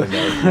 sounds it.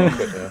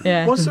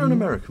 Yeah. Was there an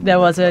American remake? There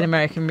was an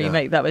American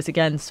remake that was,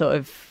 again, sort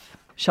of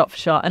shot for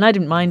shot. And I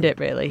didn't mind it,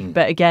 really.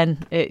 But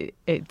again, it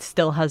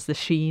still has the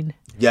sheen.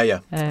 Yeah.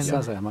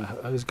 Sounds like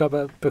it's got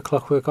a bit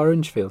Clockwork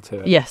Orange feel to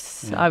it.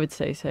 Yes, I would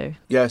say so.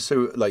 Yeah,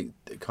 so like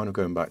kind of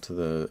going back to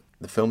the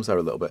films there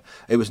a little bit,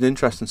 it was an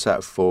interesting set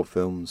of 4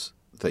 films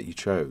that you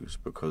chose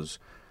because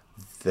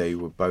they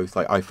were both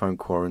like, I found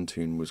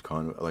Quarantine was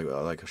kind of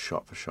like a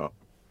shot for shot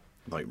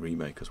like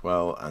remake as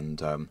well,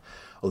 and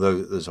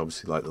although there's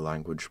obviously like the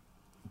language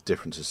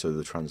differences, so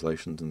the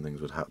translations and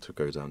things would have to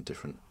go down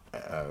different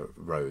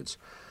roads.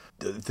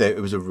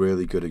 It was a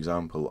really good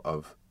example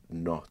of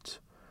not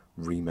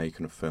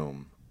remaking a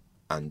film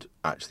and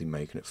actually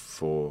making it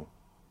for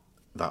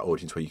that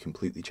audience where you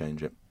completely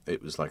change it.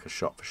 It was like a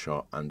shot for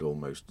shot and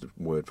almost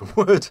word for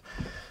word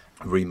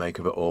remake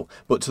of it all.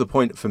 But to the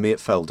point, for me, it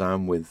fell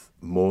down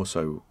more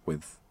so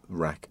with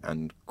Wreck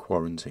and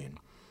Quarantine,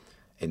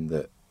 in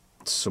that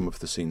some of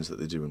the scenes that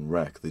they do in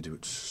Wreck, they do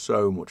it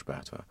so much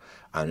better,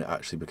 and it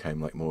actually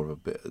became like more of a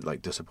bit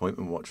like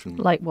disappointment watching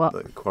like what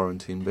the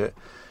Quarantine bit.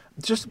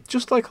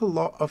 Just like a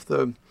lot of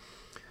the,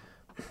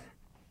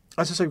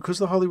 as I say, because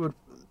the Hollywood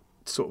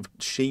sort of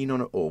sheen on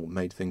it all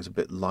made things a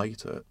bit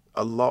lighter.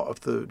 A lot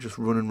of the just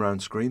running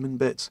around screaming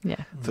bits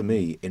for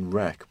me in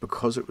Wreck,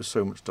 because it was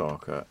so much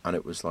darker and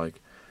it was like,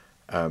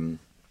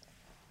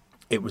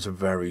 it was a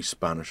very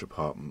Spanish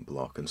apartment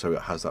block, and so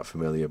it has that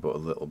familiar but a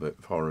little bit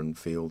foreign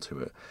feel to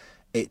it.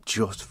 It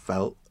just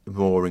felt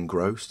more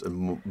engrossed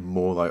and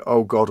more like,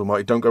 oh God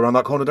almighty, don't go around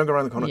that corner, don't go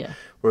around the corner. Yeah.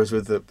 Whereas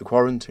with the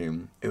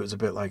Quarantine, it was a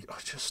bit like, oh,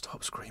 just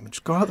stop screaming,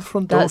 just go out the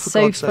front door. That's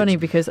so funny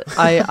because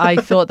I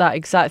thought that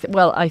exactly.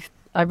 Well,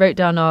 I wrote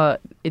down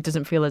it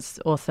doesn't feel as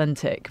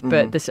authentic,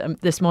 but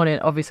this morning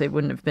obviously it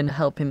wouldn't have been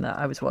helping that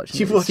I was watching.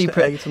 You've watched it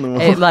 8 in the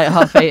morning. Like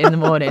 8:30 in the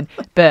morning,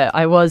 but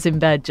I was in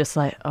bed just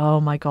like, oh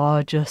my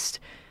God, just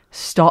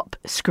stop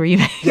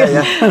screaming.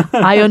 Yeah.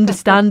 I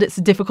understand it's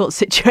a difficult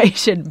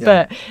situation,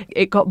 but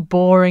it got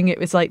boring. It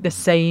was like the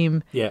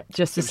same,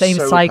 just the same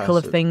cycle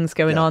of things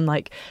going on.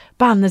 Like,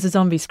 bam, there's a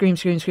zombie, scream,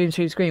 scream, scream,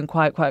 scream, scream,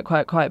 quiet, quiet,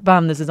 quiet, quiet,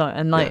 bam, there's a zombie.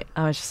 And like,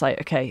 I was just like,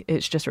 okay,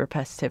 it's just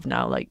repetitive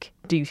now. Like,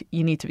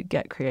 you need to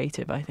get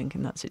creative, I think,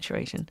 in that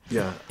situation.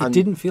 Yeah. It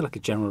didn't feel like a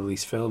general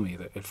release film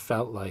either. It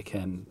felt like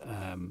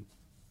an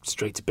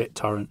straight to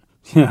BitTorrent.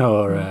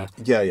 Or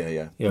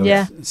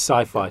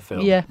sci-fi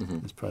film. Yeah,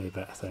 it's probably a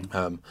better thing.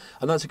 And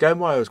that's again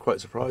why I was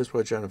quite surprised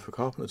why Jennifer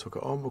Carpenter took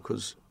it on,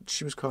 because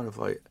she was kind of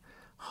like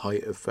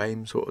height of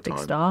fame sort of big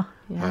time. Star.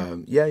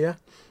 Yeah,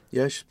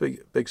 she's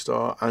big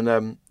star,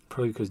 and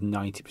probably because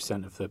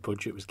 90% of the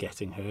budget was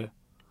getting her.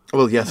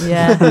 Well, yes.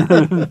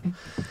 Yeah.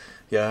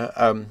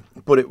 Yeah,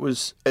 but it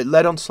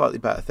led on to slightly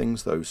better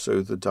things though. So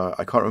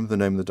I can't remember the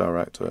name of the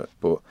director,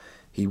 but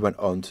he went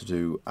on to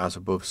do As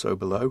Above, So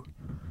Below.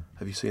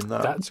 Have you seen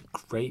that? That's a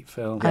great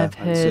film. I've and so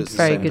heard it's the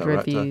very same good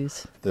director.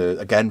 reviews. The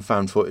again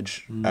found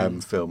footage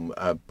film,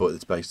 but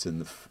it's based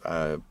in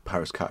the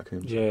Paris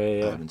catacombs.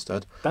 Yeah.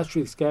 Instead. That's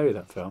really scary,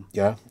 that film.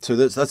 Yeah. So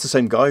that's the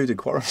same guy who did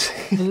Quarantine.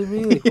 Is it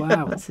really?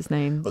 Wow. What's his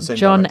name? Well, same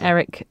John director.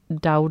 Eric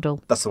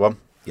Dowdle. That's the one.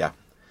 Yeah.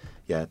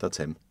 Yeah, that's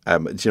him.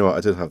 Do you know what?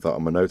 I did have that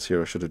on my notes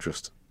here. I should have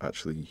just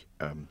actually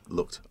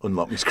unlocked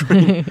my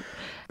screen.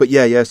 But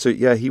so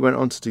he went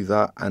on to do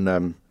that,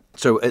 and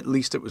so at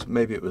least it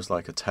was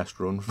like a test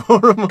run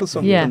for him or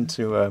something. Yeah.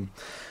 To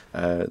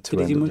Did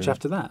he do much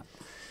after that?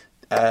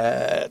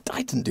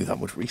 I didn't do that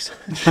much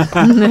research.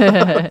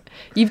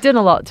 You've done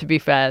a lot, to be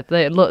fair.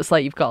 It looks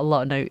like you've got a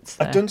lot of notes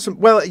there. I've done some.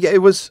 Well, yeah,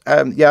 it was.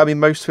 I mean,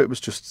 most of it was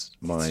just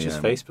my. It's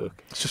just Facebook.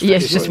 It's just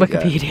It's just Facebook,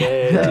 Wikipedia.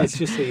 Yeah, it's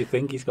just so you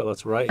think he's got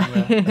lots of writing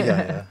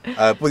there.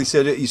 Yeah. Well, he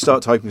said you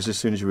start typing as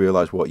soon as you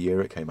realise what year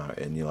it came out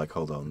in. You're like,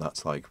 hold on,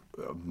 that's like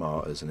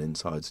Martyrs and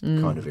Insides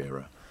kind of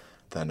era.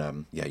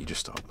 Then, you just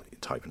start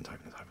typing,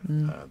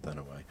 then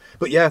away.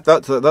 But yeah,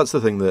 that's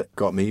the thing that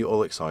got me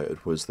all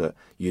excited was that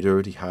you'd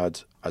already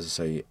had, as I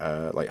say,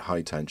 like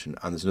High Tension,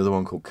 and there's another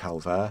one called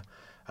Calvaire,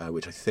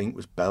 which I think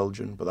was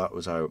Belgian, but that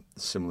was out a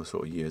similar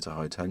sort of year to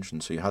High Tension.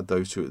 So you had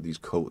those two of these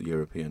cult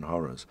European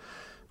horrors.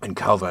 And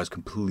Calvaire's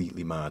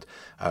completely mad.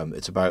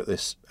 It's about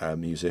this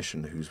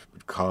musician whose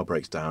car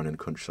breaks down in a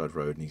countryside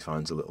road, and he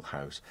finds a little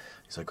house.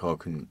 He's like, "Oh,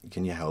 can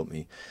you help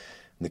me?"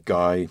 And the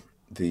guy,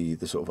 the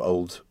sort of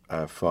old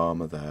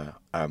farmer there,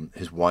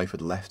 his wife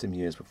had left him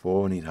years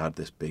before, and he'd had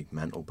this big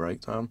mental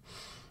breakdown,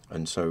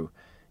 and so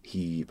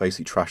he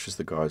basically trashes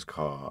the guy's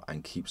car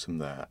and keeps him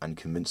there and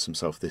convinces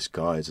himself this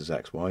guy is his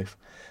ex-wife.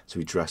 So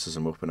he dresses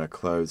him up in her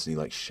clothes and he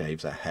like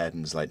shaves her head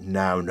and is like,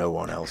 now no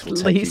one else will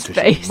take you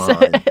because she's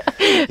mine.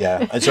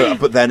 Yeah, and so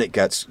but then it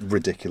gets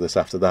ridiculous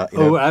after that. You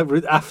know?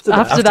 After that.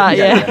 After that,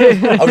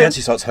 yeah. Oh, he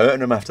actually starts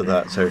hurting him after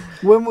that. So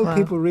when will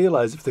people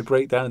realise if they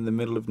break down in the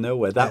middle of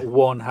nowhere, that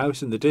one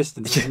house in the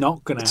distance is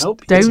not going to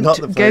help you? Don't not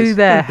the go place.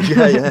 there.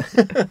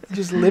 Yeah.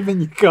 Just live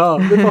in your car,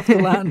 live off the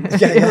land.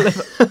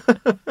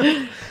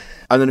 Yeah.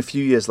 And then a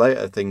few years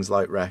later, things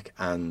like Wreck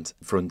and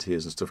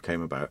Frontiers and stuff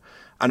came about.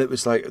 And it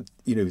was like,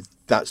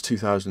 that's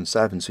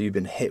 2007. So you've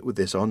been hit with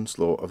this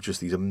onslaught of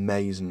just these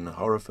amazing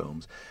horror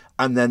films.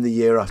 And then the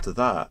year after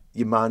that,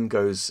 your man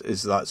is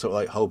that sort of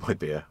like, hold my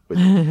beer.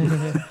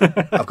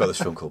 I've got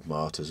this film called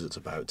Martyrs. It's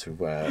about to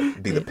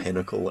be the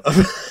pinnacle of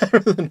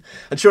everything.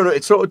 And sure enough,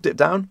 it sort of dipped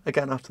down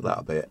again after that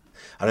a bit.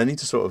 And I need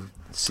to sort of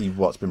see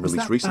what's been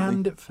released recently.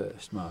 Was that banned at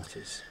first,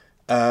 Martyrs?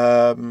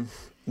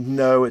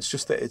 No, it's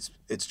just that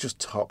it's just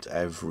topped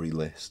every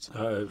list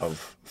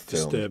of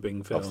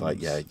disturbing films. Of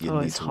like, you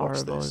need It's to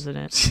watch horrible, this. isn't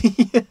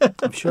it? Yeah.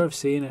 I'm sure I've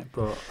seen it,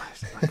 but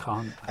I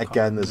can't.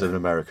 Again, there's an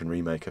American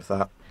remake of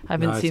that. I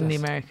haven't No, seen the I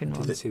American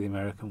didn't one. see the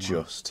American one.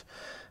 Just.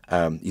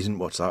 You didn't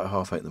watch that at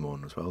 8:30 in the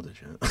morning as well, did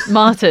you?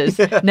 Martyrs.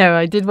 No,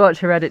 I did watch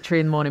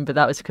Hereditary in the morning, but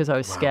that was because I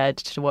was scared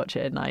to watch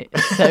it at night.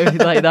 So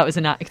that was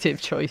an active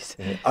choice.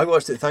 Yeah. I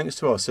watched it thanks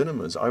to our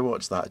cinemas. I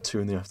watched that at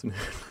 2 p.m.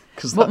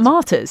 What,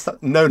 Martyrs?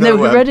 No,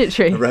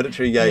 Hereditary.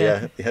 Hereditary,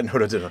 yeah. No,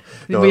 I didn't.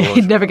 No,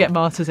 We'd never get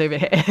Martyrs over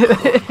here.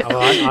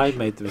 I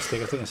made the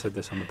mistake, I think I said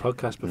this on the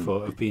podcast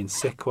before, of being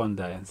sick one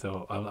day and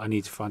thought, I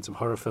need to find some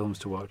horror films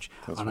to watch.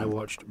 I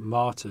watched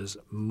Martyrs,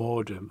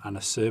 Mordum, and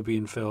a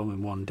Serbian film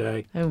in one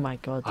day. Oh my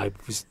God. I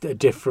was a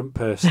different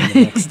person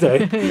the next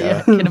day. Yeah,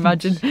 I can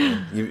imagine.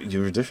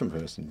 You're a different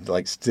person,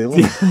 like still.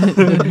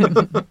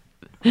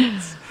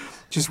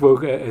 Just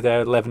woke there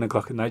at 11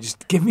 o'clock at night.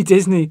 Just give me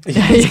Disney.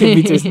 Just give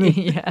me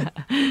Disney. Yeah.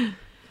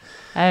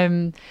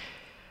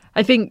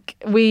 I think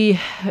we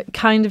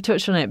kind of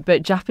touched on it,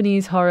 but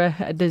Japanese horror,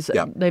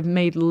 they've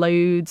made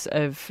loads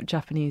of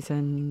Japanese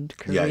and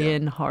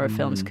Korean horror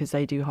films because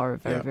they do horror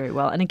very, very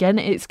well. And again,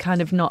 it's kind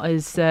of not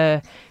as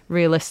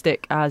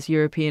realistic as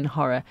European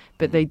horror,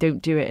 but they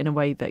don't do it in a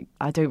way that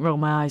I don't roll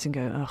my eyes and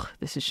go, oh,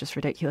 this is just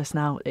ridiculous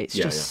now.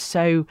 It's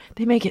so,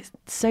 they make it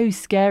so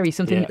scary,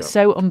 something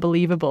so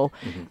unbelievable.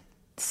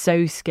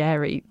 So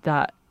scary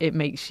that it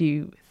makes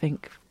you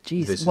think,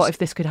 geez, what if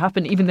this could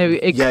happen? Even though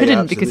it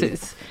couldn't, because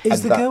it's...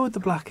 Is the girl with the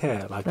black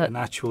hair like an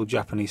actual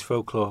Japanese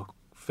folklore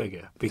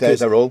figure?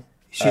 Because they're all...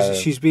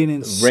 She's been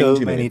in so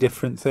many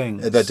different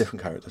things. They're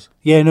different characters.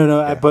 Yeah,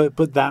 no,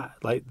 but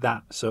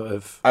that sort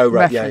of... Oh,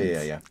 right,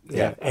 reference,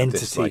 yeah. Entity.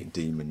 This, like,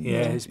 demon.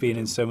 Yeah, it's been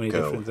in so many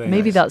different things.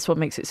 Maybe that's what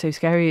makes it so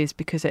scary, is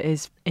because it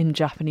is in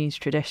Japanese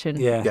tradition.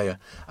 Yeah,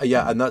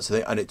 and that's the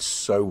thing, and it's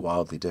so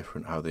wildly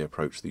different how they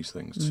approach these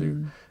things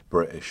to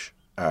British.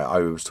 I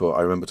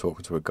remember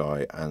talking to a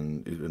guy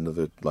and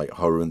another like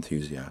horror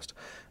enthusiast,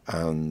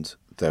 and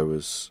there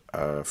was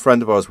a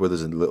friend of ours with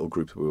us in a little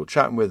group that we were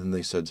chatting with, and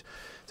they said,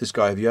 "This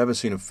guy, have you ever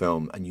seen a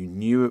film and you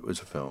knew it was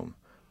a film,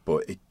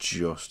 but it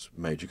just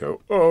made you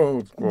go,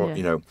 oh, what?"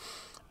 You know?"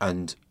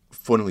 And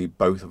funnily,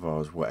 both of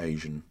ours were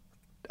Asian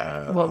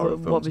horror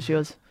films. What was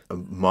yours?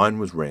 Mine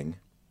was Ring.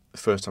 The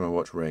first time I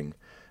watched Ring.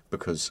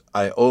 Because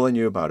all I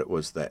knew about it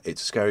was that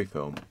it's a scary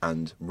film,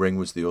 and Ring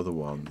was the other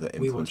one that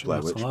influenced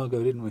Blair Witch. We watched it not so long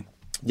ago, didn't we?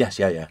 Yes,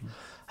 yeah.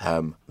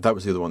 That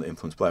was the other one that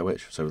influenced Blair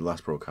Witch. So the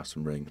last broadcast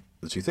and Ring,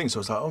 the two things. So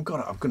I was like, oh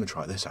God, I'm going to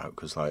try this out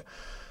because like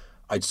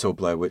I saw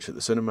Blair Witch at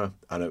the cinema,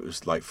 and it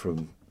was like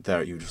from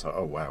there you were just like,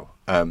 oh wow.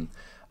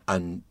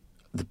 And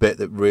the bit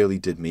that really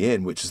did me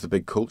in, which is the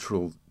big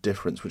cultural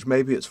difference, which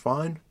maybe it's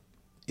fine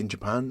in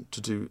Japan to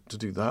do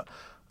that,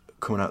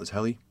 coming out the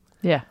telly.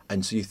 Yeah.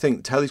 And so you think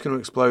the telly's going to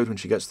explode when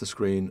she gets to the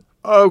screen.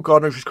 Oh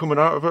God, no, she's coming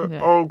out of it.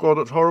 Yeah. Oh God,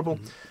 that's horrible.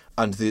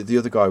 And the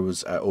other guy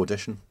was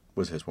Audition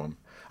was his one.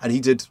 And he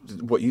did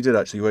what you did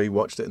actually, where he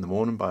watched it in the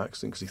morning by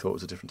accident because he thought it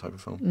was a different type of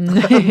film.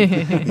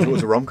 He thought it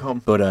was a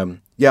rom-com. But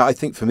yeah, I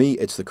think for me,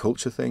 it's the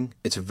culture thing.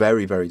 It's a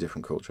very, very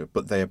different culture,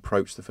 but they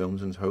approach the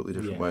films in a totally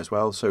different way as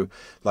well. So,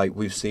 like,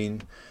 we've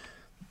seen,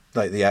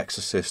 like, The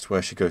Exorcist,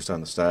 where she goes down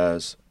the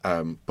stairs,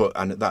 and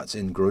that's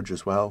in Grudge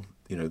as well,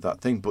 you know,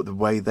 that thing. But the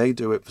way they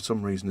do it, for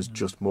some reason, is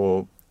just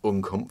more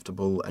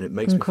uncomfortable, and it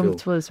makes me feel...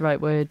 Uncomfortable is the right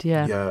word,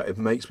 yeah. Yeah, it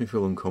makes me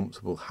feel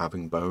uncomfortable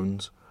having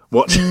bones.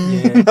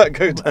 Watching that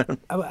go down.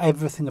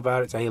 Everything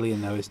about it's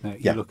alien, though, isn't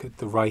it? Yeah. You look at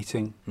the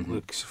writing,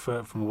 looks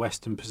from a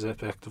Western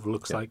perspective,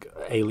 looks like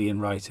alien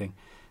writing.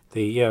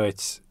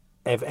 It's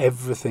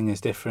everything is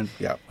different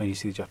when you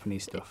see the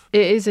Japanese stuff.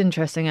 It is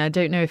interesting. I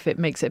don't know if it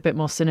makes it a bit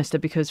more sinister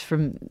because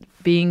from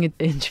being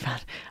in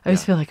Japan, I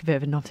always feel like a bit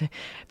of a knob.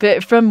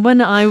 But from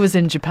when I was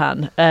in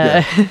Japan,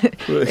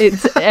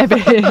 it's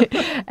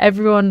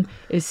everyone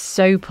is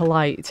so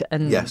polite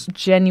and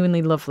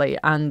genuinely lovely,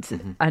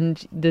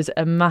 and there's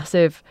a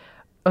massive,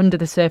 under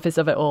the surface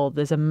of it all,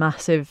 there's a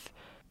massive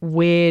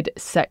weird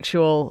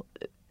sexual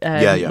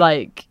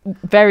like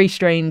very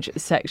strange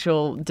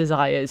sexual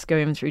desires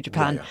going through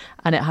Japan,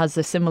 and it has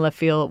a similar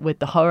feel with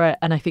the horror.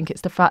 And I think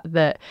it's the fact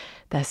that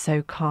they're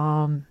so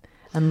calm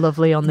and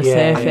lovely on the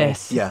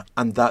surface.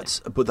 And that's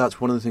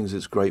one of the things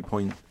that's a great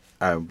point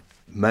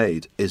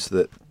made, is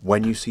that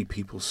when you see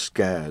people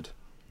scared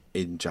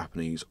in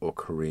Japanese or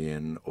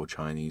Korean or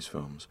Chinese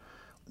films,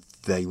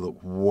 they look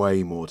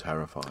way more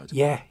terrified.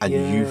 And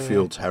you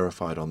feel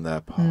terrified on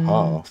their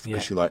behalf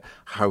because you're like,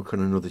 how can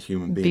another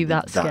human being be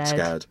that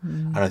scared?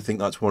 And I think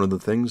that's one of the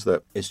things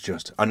that is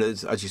just, and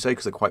it's, as you say,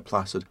 because they're quite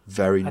placid,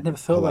 very I'd never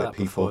thought about that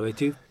people. before. They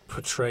do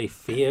portray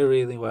fear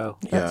really well.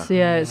 That's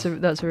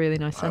a really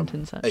nice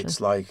sentence, actually.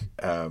 It's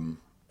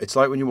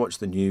like when you watch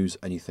the news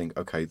and you think,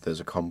 okay,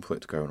 there's a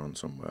conflict going on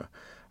somewhere,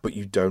 but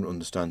you don't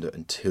understand it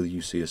until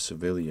you see a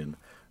civilian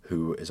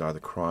who is either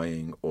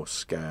crying or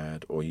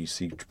scared, or you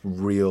see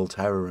real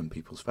terror in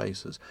people's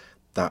faces.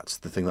 That's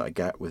the thing that I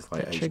get with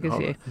like Asian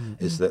horror,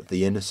 is that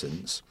the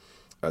innocents,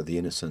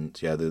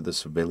 the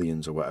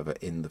civilians or whatever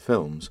in the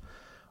films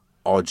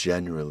are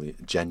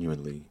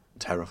genuinely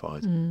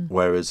terrified.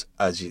 Whereas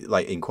as you,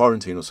 like in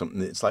Quarantine or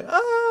something, it's like,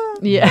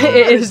 yeah,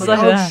 it is like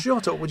that.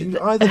 Shut up! Would you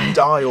either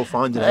die or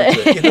find an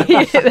exit? You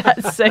know?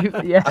 That's so And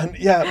but in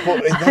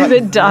that, either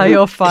die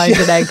or find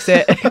an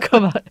exit.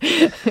 Come on.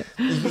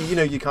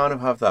 You kind of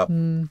have that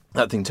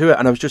thing to it.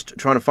 And I was just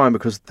trying to find,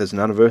 because there's an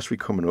anniversary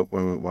coming up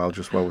while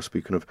we're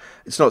speaking of,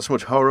 it's not so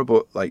much horror,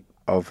 but like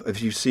have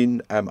you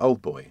seen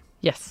Old Boy?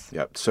 Yes.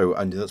 Yeah. So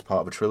and that's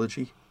part of a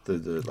trilogy. I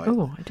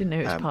didn't know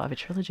it was part of a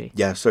trilogy.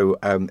 Yeah, so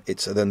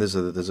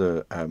there's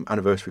a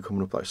anniversary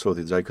coming up that I saw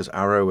the other day, because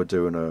Arrow are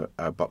doing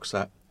a box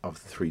set of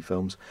the 3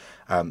 films,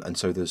 and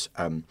so there's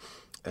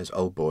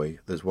Old Boy.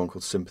 There's one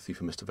called Sympathy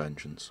for Mr.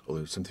 Vengeance,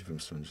 although Sympathy for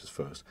Mr. Vengeance is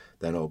first,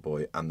 then Old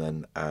Boy, and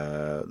then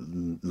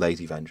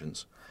Lady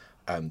Vengeance.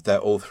 They're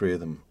all 3 of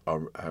them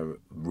are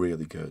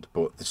really good,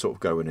 but they're sort of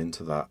going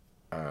into that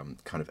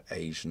kind of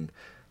Asian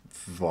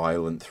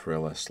violent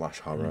thriller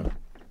 / horror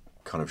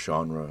kind of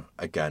genre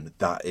again.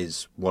 That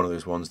is one of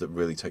those ones that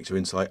really takes you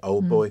into like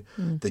Old Boy.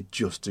 They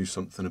just do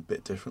something a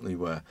bit differently,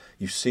 where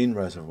you've seen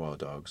Reservoir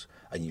Dogs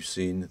and you've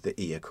seen the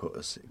ear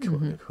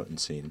cutting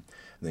scene and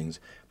things,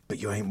 but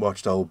you ain't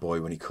watched Old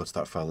Boy when he cuts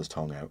that fella's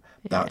tongue out.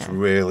 That's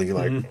really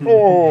like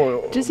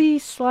Does he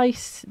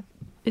slice?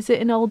 Is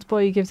it an Old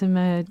Boy? He gives him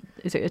a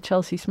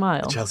Chelsea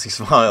smile? Chelsea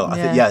smile.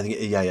 Yeah. I think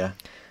yeah.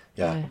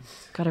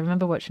 God, I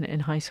remember watching it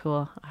in high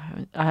school.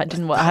 I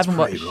haven't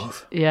watched.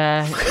 Rough.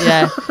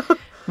 Yeah.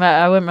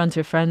 I went round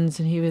to a friend's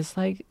and he was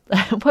like,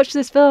 watch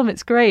this film,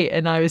 it's great.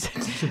 And I was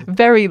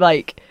very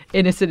like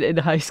innocent in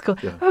high school.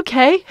 Yeah.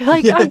 Okay,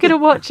 like I'm going to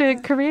watch a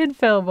Korean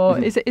film, or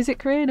is it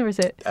Korean or is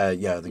it? I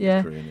think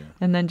it's Korean, yeah.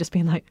 And then just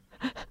being like,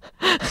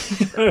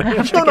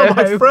 you're not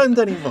my friend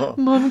anymore.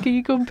 Mum, can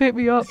you come pick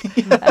me up?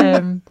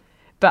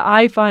 But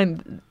I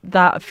find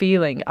that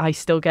feeling I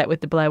still get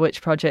with the Blair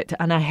Witch Project,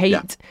 and I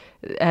hate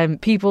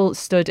people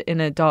stood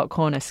in a dark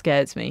corner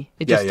scares me.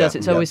 It just does.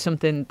 It's always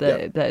something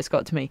that has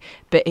got to me.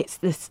 But it's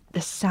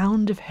the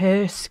sound of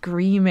her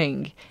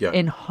screaming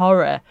in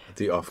horror.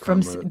 The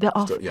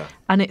off-camera.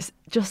 And it's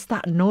just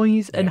that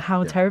noise and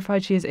how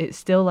terrified she is. It's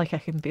still like I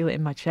can feel it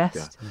in my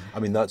chest. Yeah. I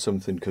mean, that's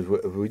something, because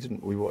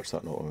we watched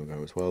that not long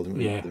ago as well, didn't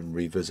we? Yeah. And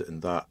revisiting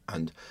that,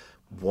 and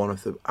one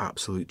of the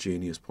absolute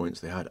genius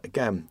points they had,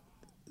 again,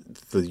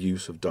 the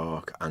use of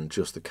dark and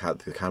just the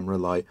camera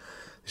light,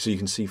 so you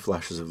can see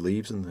flashes of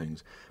leaves and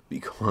things, but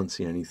you can't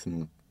see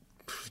anything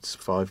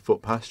 5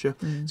 foot past you.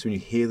 So when you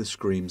hear the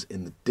screams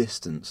in the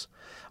distance,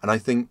 and I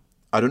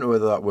don't know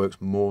whether that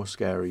works more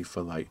scary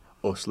for like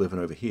us living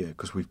over here,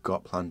 because we've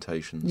got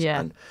plantations Yeah.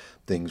 and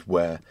things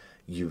where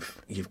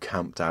you've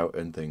camped out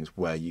and things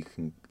where you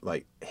can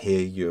like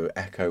hear your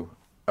echo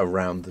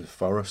around the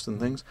forest and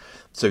things.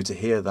 So to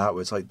hear that,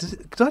 it's like,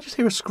 did I just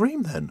hear a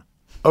scream then?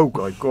 Oh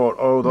my God!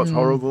 Oh, that's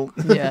horrible.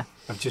 Yeah.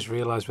 I've just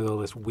realised with all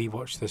this, we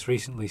watched this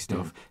recently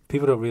stuff.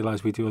 People don't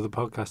realise we do other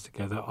podcasts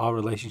together. Our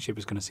relationship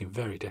is going to seem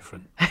very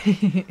different.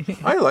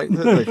 I like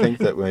that they think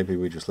that maybe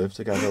we just live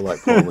together,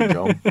 like Paul and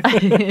John, or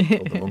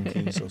the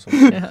monkeys or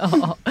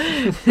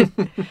something.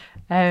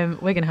 We're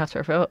going to have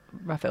to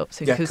wrap it up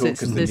soon, Yeah, because cool, 'cause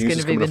the there's news going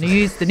is to be coming the up.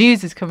 news. The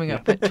news is coming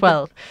up at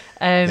 12.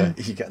 Yeah,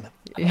 you get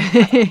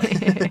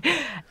them.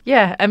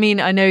 Yeah, I mean,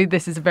 I know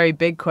this is a very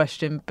big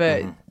question,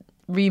 but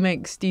Mm-hmm.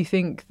 remakes, do you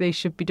think they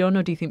should be done,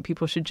 or do you think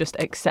people should just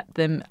accept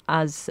them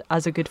as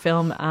a good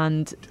film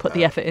and put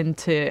the effort in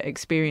to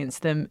experience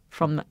them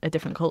from a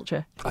different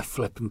culture? I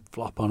flip and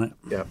flop on it.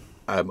 Yeah,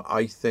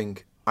 I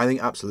think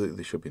absolutely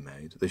they should be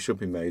made. They should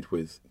be made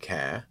with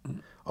care.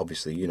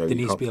 Obviously, you know, There you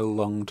needs to can't- be a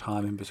long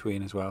time in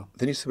between as well.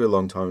 There needs to be a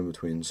long time in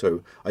between.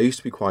 So I used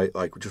to be quite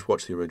like just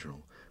watch the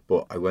original,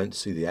 but I went to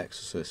see The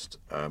Exorcist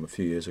a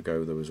few years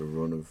ago. There was a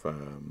run of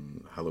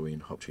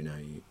Halloween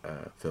Hopchinay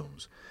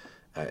films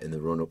in the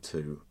run up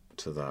to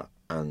that,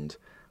 and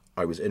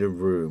I was in a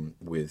room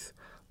with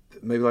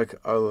maybe like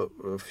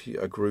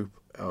a group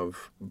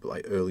of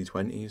like early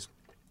 20s,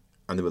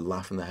 and they were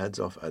laughing their heads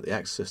off at The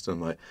Exorcist. And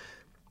I'm like,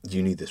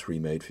 you need this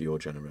remade for your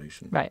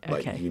generation. Right,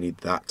 Like, okay. you need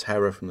that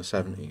terror from the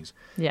 70s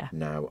Yeah.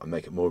 now and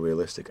make it more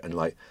realistic. And,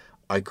 like,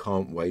 I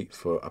can't wait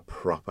for a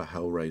proper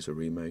Hellraiser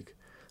remake,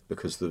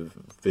 because the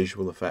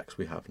visual effects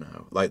we have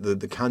now, like the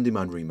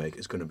Candyman remake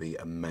is going to be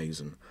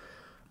amazing.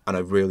 And I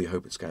really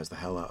hope it scares the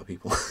hell out of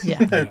people.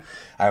 Yeah.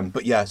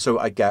 But yeah, so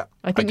I get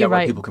you're why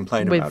right people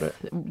complain with, about it.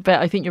 but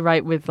I think you're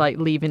right with like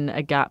leaving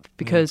a gap,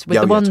 because with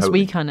Yeah, the yeah, ones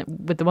totally.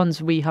 with the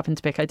ones we happen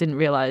to pick, I didn't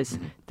realize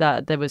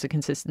that there was a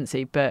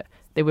consistency, but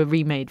they were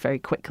remade very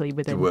quickly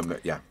within.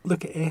 Yeah.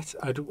 Look at It.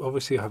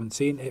 Obviously, I haven't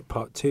seen It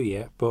Part 2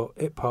 yet, but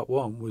It Part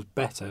 1 was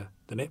better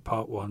than It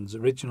Part 1's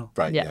original.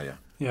 Right, Yeah. yeah.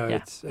 You know, Yeah.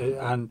 it's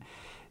and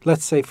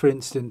let's say, for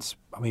instance,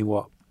 I mean,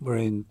 what we're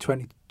in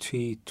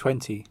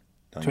 2020,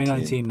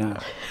 2019 now.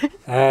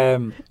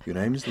 Your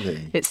name's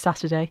Lee. It's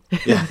Saturday.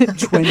 Yeah.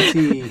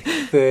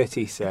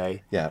 2030,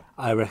 say. Yeah.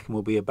 I reckon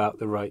will be about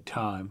the right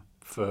time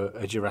for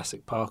a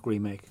Jurassic Park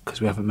remake,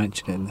 because we haven't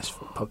mentioned it in this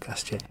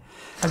podcast yet.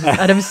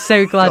 And I'm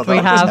so glad God, we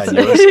that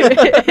was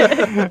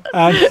have.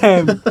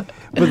 And, but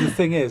the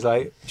thing is,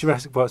 like,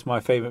 Jurassic Park's my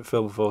favourite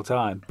film of all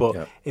time. But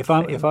Yeah. if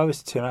I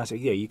was to turn around and say,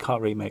 yeah, you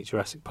can't remake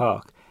Jurassic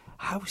Park,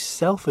 how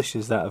selfish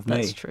is that of me?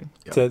 That's true.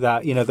 So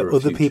that, you know, For that a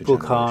other future people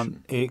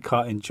generation.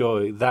 can't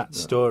enjoy that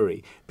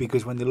story,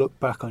 because when they look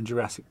back on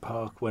Jurassic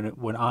Park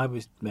when I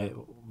was there,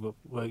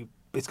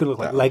 it's going to look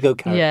like Lego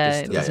characters. Yeah,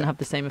 it still. doesn't have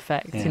the same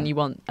effect,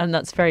 Yeah. and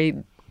that's very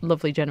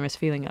lovely, generous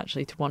feeling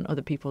actually, to want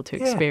other people to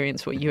Yeah.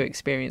 experience what you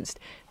experienced.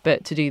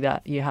 But to do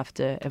that, you have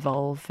to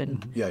evolve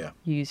and Yeah.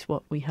 use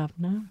what we have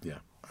now. Yeah,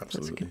 That's a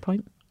absolutely. good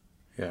point.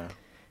 Yeah.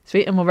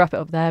 Sweet, and we'll wrap it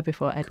up there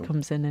before Ed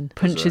comes in and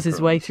punches his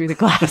Berserker. way through the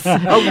glass.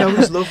 Oh, no,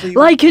 it's lovely.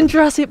 Like in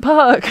Jurassic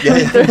Park.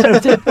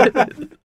 Yeah.